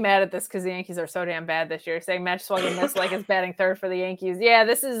even be mad at this because the Yankees are so damn bad this year. Saying match swung and missed like it's batting third for the Yankees. Yeah,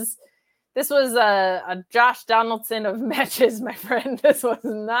 this was a Josh Donaldson of matches, my friend. This was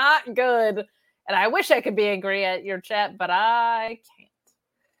not good. And I wish I could be angry at your chat, but I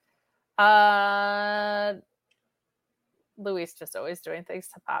can't. Luis just always doing things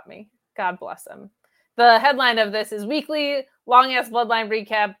to pop me. God bless him. The headline of this is weekly long-ass Bloodline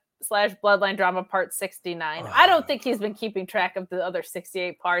recap / Bloodline drama part 69. I don't think he's been keeping track of the other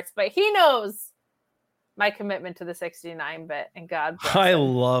 68 parts, but he knows my commitment to the 69 bit, and God bless I him.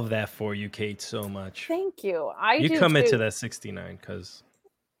 love that for you, Kate, so much. Thank you. You commit to that 69 because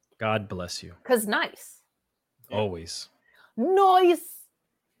God bless you. Because nice. Always. Nice.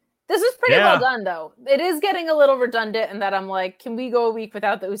 This is pretty well done, though. It is getting a little redundant in that I'm like, can we go a week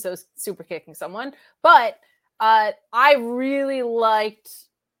without the Usos super kicking someone? But I really liked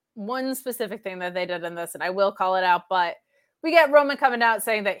one specific thing that they did in this, and I will call it out, but we get Roman coming out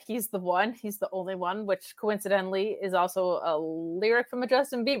saying that he's the one, he's the only one, which coincidentally is also a lyric from a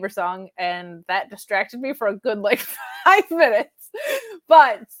Justin Bieber song, and that distracted me for a good 5 minutes.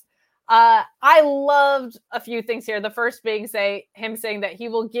 But I loved a few things here. The first being him saying that he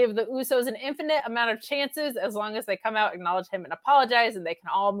will give the Usos an infinite amount of chances as long as they come out, acknowledge him, and apologize, and they can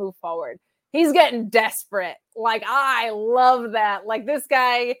all move forward. He's getting desperate. I love that. This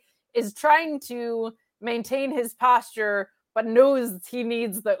guy is trying to maintain his posture, but knows he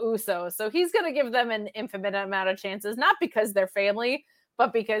needs the Usos. So he's going to give them an infinite amount of chances, not because they're family,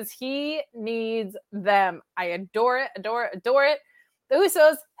 but because he needs them. I adore it, adore it, adore it. The Usos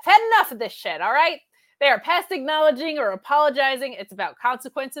have had enough of this shit, all right? They are past acknowledging or apologizing. It's about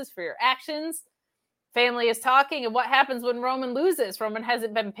consequences for your actions. Family is talking, and what happens when Roman loses? Roman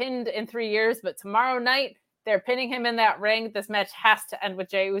hasn't been pinned in 3 years, but tomorrow night, they're pinning him in that ring. This match has to end with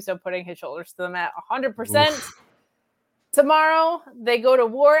Jey Uso putting his shoulders to the mat 100%. Oof. Tomorrow, they go to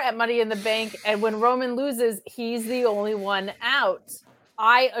war at Money in the Bank, and when Roman loses, he's the only one out.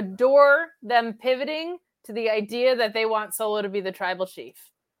 I adore them pivoting to the idea that they want Solo to be the tribal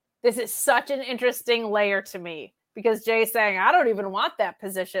chief. This is such an interesting layer to me because Jay's saying, I don't even want that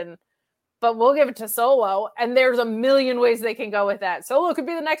position, but we'll give it to Solo. And there's a million ways they can go with that. Solo could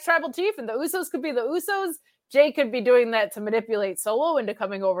be the next tribal chief and the Usos could be the Usos. Jay could be doing that to manipulate Solo into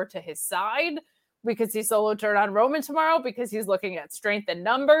coming over to his side. We could see Solo turn on Roman tomorrow because he's looking at strength and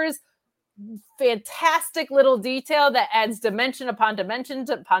numbers. Fantastic little detail that adds dimension upon dimension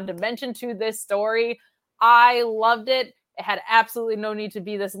to this story. I loved it. It had absolutely no need to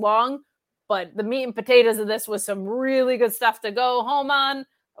be this long, But the meat and potatoes of this was some really good stuff to go home on.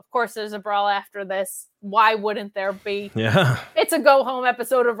 Of course, there's a brawl after this. Why wouldn't there be? Yeah. It's a go-home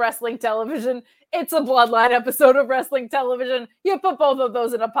episode of wrestling television. It's a Bloodline episode of wrestling television. You put both of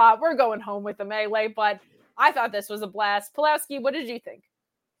those in a pot. We're going home with the melee, but I thought this was a blast. Pulowski, what did you think?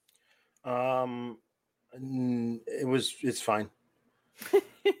 It's fine.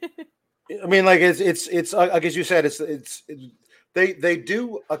 I mean, like it's like as you said, they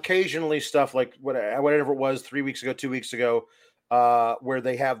do occasionally stuff like whatever it was 3 weeks ago, 2 weeks ago, where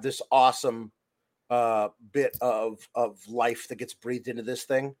they have this awesome bit of life that gets breathed into this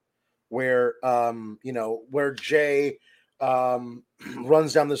thing, where where Jay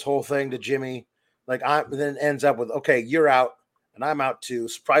runs down this whole thing to Jimmy, then ends up with, okay, you're out and I'm out too,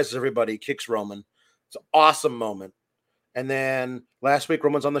 surprises everybody, kicks Roman. It's an awesome moment. And then last week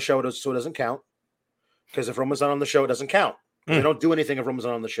Roman's on the show, so it doesn't count, because if Roman's not on the show, it doesn't count. They don't do anything if Roman's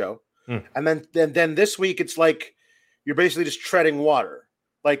not on the show. And then this week it's like you're basically just treading water.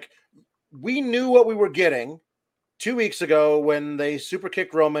 Like, we knew what we were getting 2 weeks ago when they super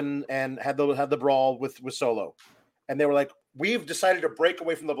kicked Roman and had the brawl with Solo, and they were like, we've decided to break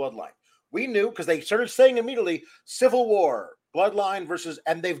away from the Bloodline. We knew, because they started saying immediately, Civil War, Bloodline versus,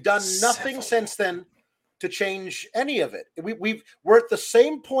 and they've done nothing since then to change any of it. We're at the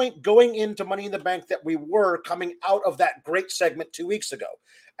same point going into Money in the Bank that we were coming out of that great segment 2 weeks ago.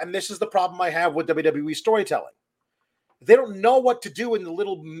 And this is the problem I have with WWE storytelling. They don't know what to do in the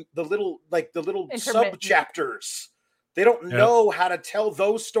little sub chapters. They don't know how to tell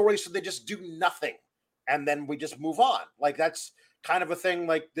those stories, so they just do nothing, and then we just move on. Like, that's kind of a thing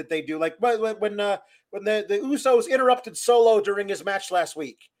like that they do. Like when the Usos interrupted Solo during his match last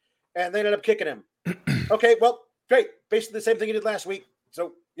week, and they ended up kicking him. Okay, well, great. Basically the same thing he did last week.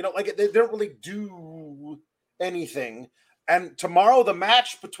 So they don't really do anything. And tomorrow the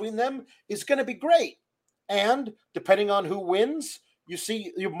match between them is going to be great. And depending on who wins,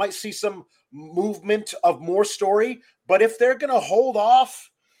 you might see some movement of more story. But if they're going to hold off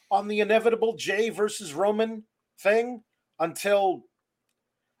on the inevitable Jay versus Roman thing until,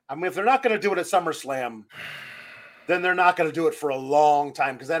 if they're not going to do it at SummerSlam, then they're not going to do it for a long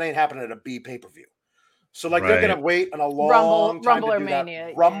time, because that ain't happening at a B pay-per-view. So they're going to wait a long time to do Mania,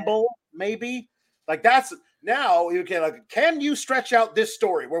 that. Rumble, maybe. Like, that's now can you stretch out this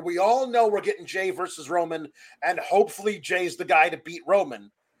story where we all know we're getting Jay versus Roman, and hopefully Jay's the guy to beat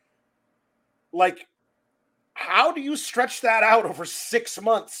Roman? Like, how do you stretch that out over 6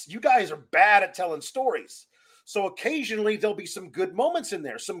 months? You guys are bad at telling stories. So occasionally there'll be some good moments in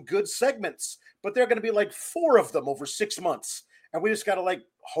there, some good segments, but they're going to be like 4 of them over 6 months. And we just got to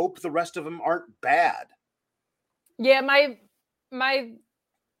hope the rest of them aren't bad. Yeah, my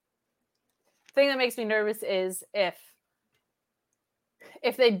thing that makes me nervous is if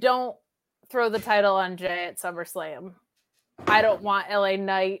they don't throw the title on Jay at SummerSlam, I don't want LA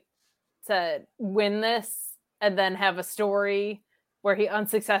Knight to win this and then have a story where he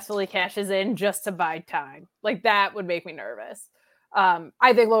unsuccessfully cashes in just to buy time. Like, that would make me nervous.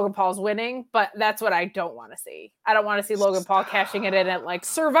 I think Logan Paul's winning, but that's what I don't want to see. I don't want to see Logan Paul cashing it in at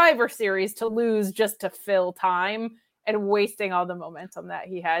Survivor Series to lose just to fill time and wasting all the momentum that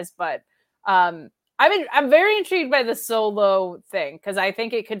he has. But I'm very intrigued by the Solo thing, because I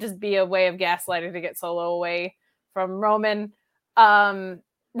think it could just be a way of gaslighting to get Solo away from Roman.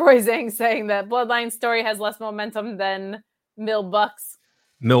 Roy Zhang saying that Bloodline story has less momentum than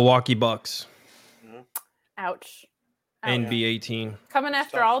Milwaukee Bucks. Ouch. NBA team. Coming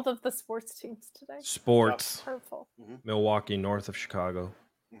after all of the sports teams today. Sports. Hurtful. Milwaukee, north of Chicago.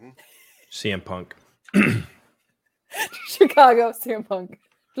 CM Punk. Chicago, CM Punk.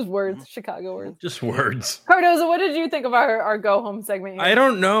 Just words, Chicago words. Just words. Cardozo, what did you think of our go home segment here? I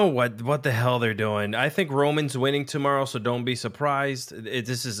don't know what the hell they're doing. I think Roman's winning tomorrow, so don't be surprised.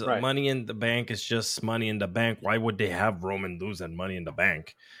 This is Money in the Bank. It's just Money in the Bank. Why would they have Roman losing Money in the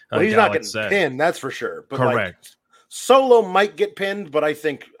Bank? Well, he's not getting pinned, that's for sure. But correct. Solo might get pinned, but I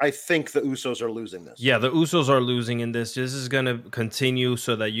think the Usos are losing this. Yeah, the Usos are losing in this. This is going to continue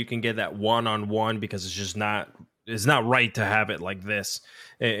so that you can get that one-on-one, because it's just not right to have it like this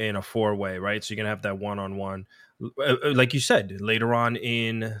in a 4-way, right? So you're going to have that one-on-one. Like you said, later on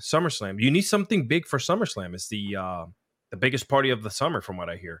in SummerSlam. You need something big for SummerSlam. It's the biggest party of the summer, from what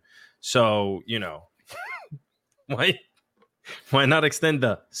I hear. So, why not extend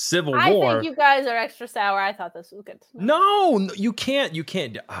the Civil War? I think you guys are extra sour. I thought this was good. No, you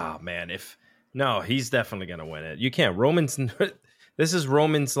can't. Oh, man. He's definitely going to win it. You can't. This is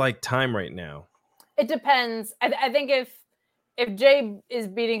Roman's time right now. It depends. I think if Jay is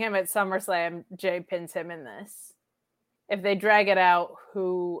beating him at SummerSlam, Jay pins him in this. If they drag it out,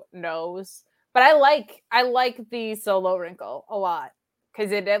 who knows? But I like the Solo wrinkle a lot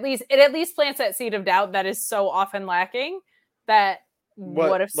because it at least plants that seed of doubt that is so often lacking. That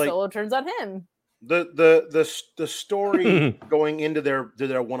what if Solo turns on him? The story going into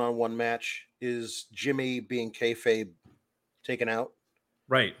their one-on-one match is Jimmy being kayfabe taken out,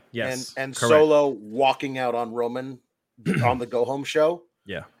 right? Yes, and Solo walking out on Roman on the Go Home show,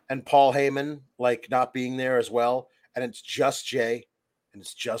 yeah, and Paul Heyman like not being there as well, and it's just Jay and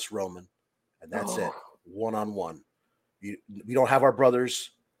it's just Roman, and that's it, one-on-one. We don't have our brothers.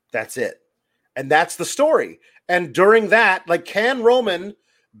 That's it, and that's the story. And during that, like, can Roman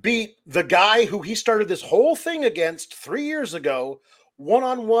beat the guy who he started this whole thing against 3 years ago,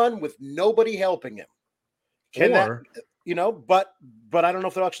 one-on-one with nobody helping him? Can that, but I don't know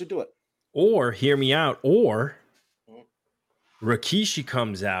if they'll actually do it. Or hear me out. Or Rikishi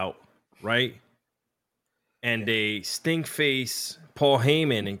comes out, right? And they stink face Paul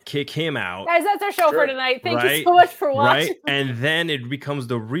Heyman and kick him out. Guys, that's our show for tonight. Thank you so much for watching. Right? And then it becomes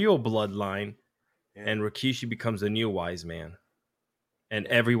the real bloodline, and Rikishi becomes the new wise man. And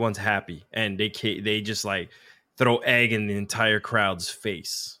everyone's happy, and they just like throw egg in the entire crowd's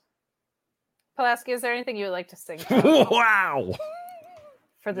face. Pulaski, is there anything you would like to sing? Wow!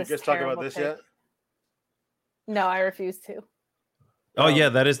 For this, you guys talk about this yet? No, I refuse to. Oh yeah,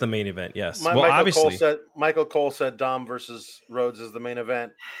 that is the main event. Yes. Michael Cole said Dom versus Rhodes is the main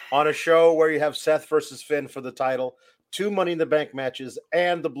event on a show where you have Seth versus Finn for the title, 2 Money in the Bank matches,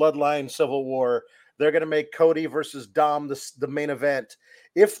 and the Bloodline Civil War. They're going to make Cody versus Dom the main event.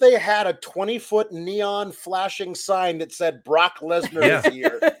 If they had a 20-foot neon flashing sign that said Brock Lesnar is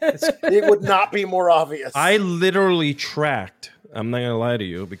here, it would not be more obvious. I literally tracked, I'm not going to lie to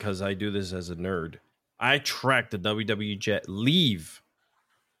you because I do this as a nerd. I tracked the WWE jet leave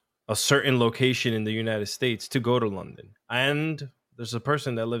a certain location in the United States to go to London. And there's a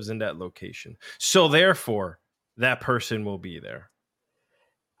person that lives in that location. So therefore, that person will be there.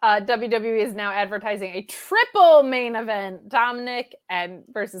 WWE is now advertising a triple main event: Dominic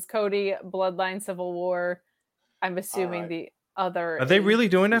versus Cody, Bloodline Civil War. I'm assuming the other. Are they really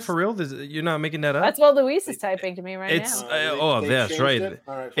doing that for real? You're not making that up? That's what Luis is typing to me right now. That's right.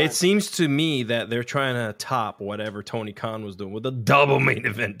 It seems to me that they're trying to top whatever Tony Khan was doing with a double main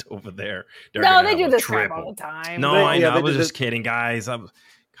event over there. No, they do this crap all the time. No, I know. I was just kidding, guys.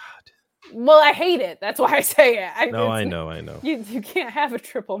 Well, I hate it. That's why I say it. I know. You can't have a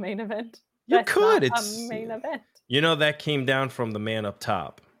triple main event. You could. It's a main event. That came down from the man up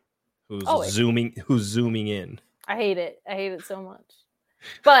top, who's zooming in. I hate it. I hate it so much.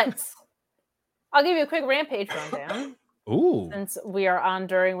 But I'll give you a quick Rampage rundown. Ooh. Since we are on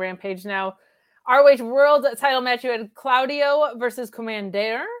during Rampage now. ROH World title match, you had Claudio versus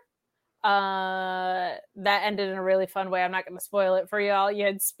Commander. That ended in a really fun way. I'm not going to spoil it for y'all. You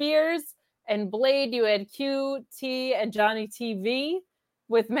had Spears and Blade. You had QT and Johnny TV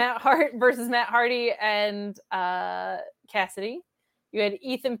with Matt Hart versus Matt Hardy and Cassidy. You had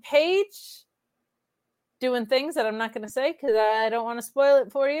Ethan Page doing things that I'm not going to say because I don't want to spoil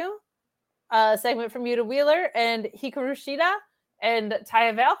it for you. Segment from Yuta Wheeler and Hikaru Shida and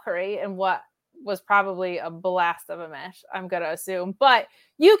Taya Valkyrie and what was probably a blast of a match, I'm going to assume. But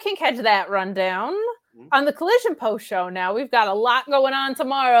you can catch that rundown on the Collision Post Show now. We've got a lot going on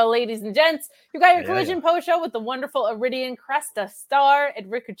tomorrow, ladies and gents. You got your Collision Post Show with the wonderful Iridian Cresta Star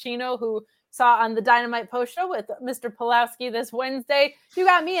and Rick Cucino, who saw on the Dynamite Post Show with Mr. Pulowski this Wednesday. You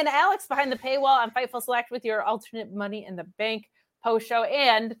got me and Alex behind the paywall on Fightful Select with your alternate Money in the Bank Post Show.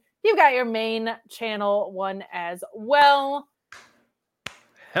 And you got your main channel one as well.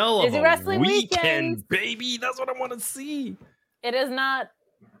 Hell of a wrestling weekend, baby. That's what I want to see. It has not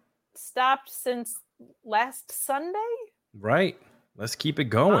stopped since last Sunday. Right. Let's keep it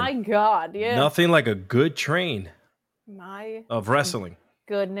going. My God, yeah. Nothing like a good train of wrestling.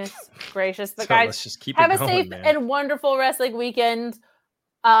 Goodness gracious. But so guys, let's just keep have it going, a safe man. and wonderful wrestling weekend.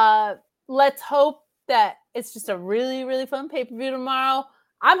 Let's hope that it's just a really, really fun pay-per-view tomorrow.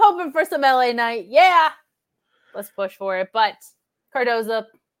 I'm hoping for some LA Night. Yeah. Let's push for it. But Cardoza,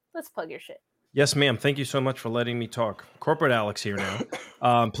 let's plug your shit. Yes, ma'am. Thank you so much for letting me talk. Corporate Alex here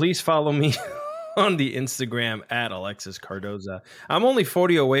now. Please follow me on the Instagram at Alexis Cardoza. I'm only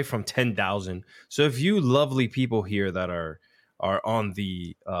 40 away from 10,000. So if you lovely people here that are on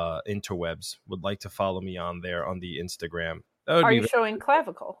the interwebs would like to follow me on there on the Instagram. Are you showing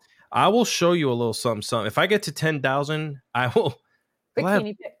clavicle? I will show you a little something. If I get to 10,000, I will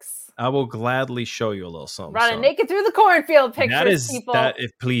bikini pics. I will gladly show you a little something. Running naked through the cornfield pictures, people.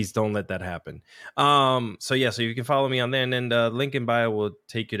 Please don't let that happen. So you can follow me on there, and then link in bio will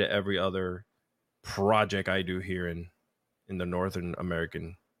take you to every other project I do here in in the Northern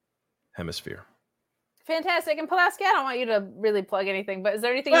American hemisphere. Fantastic. And Pulaski, I don't want you to really plug anything, but is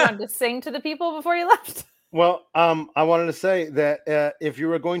there anything you wanted to sing to the people before you left? Well, I wanted to say that if you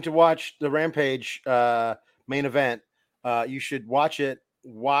were going to watch the Rampage main event, you should watch it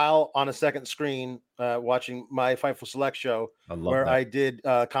while on a second screen, watching my Fightful Select show, where I did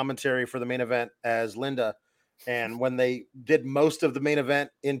commentary for the main event as Linda. And when they did most of the main event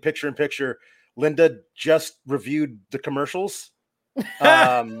in picture-in-picture, Linda just reviewed the commercials.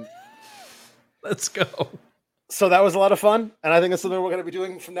 Let's go. So that was a lot of fun, and I think that's something we're going to be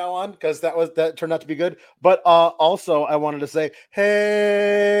doing from now on because that turned out to be good. But also, I wanted to say,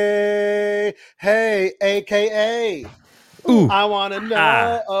 hey, AKA, ooh, I want to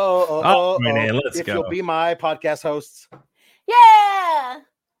know man, let's if go. You'll be my podcast hosts. Yeah,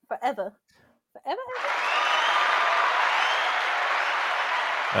 forever.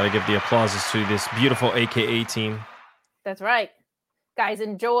 Gotta give the applauses to this beautiful AKA team. That's right, guys.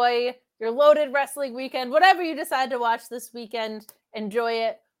 Enjoy your loaded wrestling weekend. Whatever you decide to watch this weekend, enjoy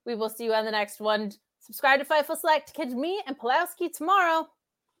it. We will see you on the next one. Subscribe to Fightful Select to catch me and Pulaski tomorrow,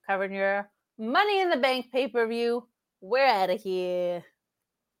 covering your Money in the Bank pay-per-view. We're out of here.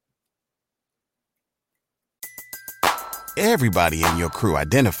 Everybody in your crew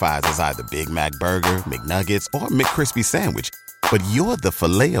identifies as either Big Mac Burger, McNuggets, or McCrispy Sandwich. But you're the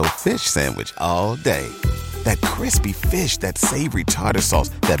Filet-O-Fish Sandwich all day. That crispy fish, that savory tartar sauce,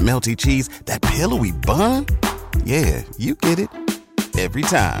 that melty cheese, that pillowy bun. Yeah, you get it. Every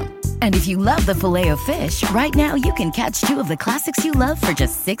time. And if you love the Filet-O-Fish, right now you can catch 2 of the classics you love for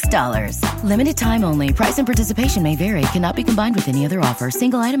just $6. Limited time only. Price and participation may vary. Cannot be combined with any other offer.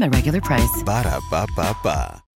 Single item at regular price. Ba-da-ba-ba-ba.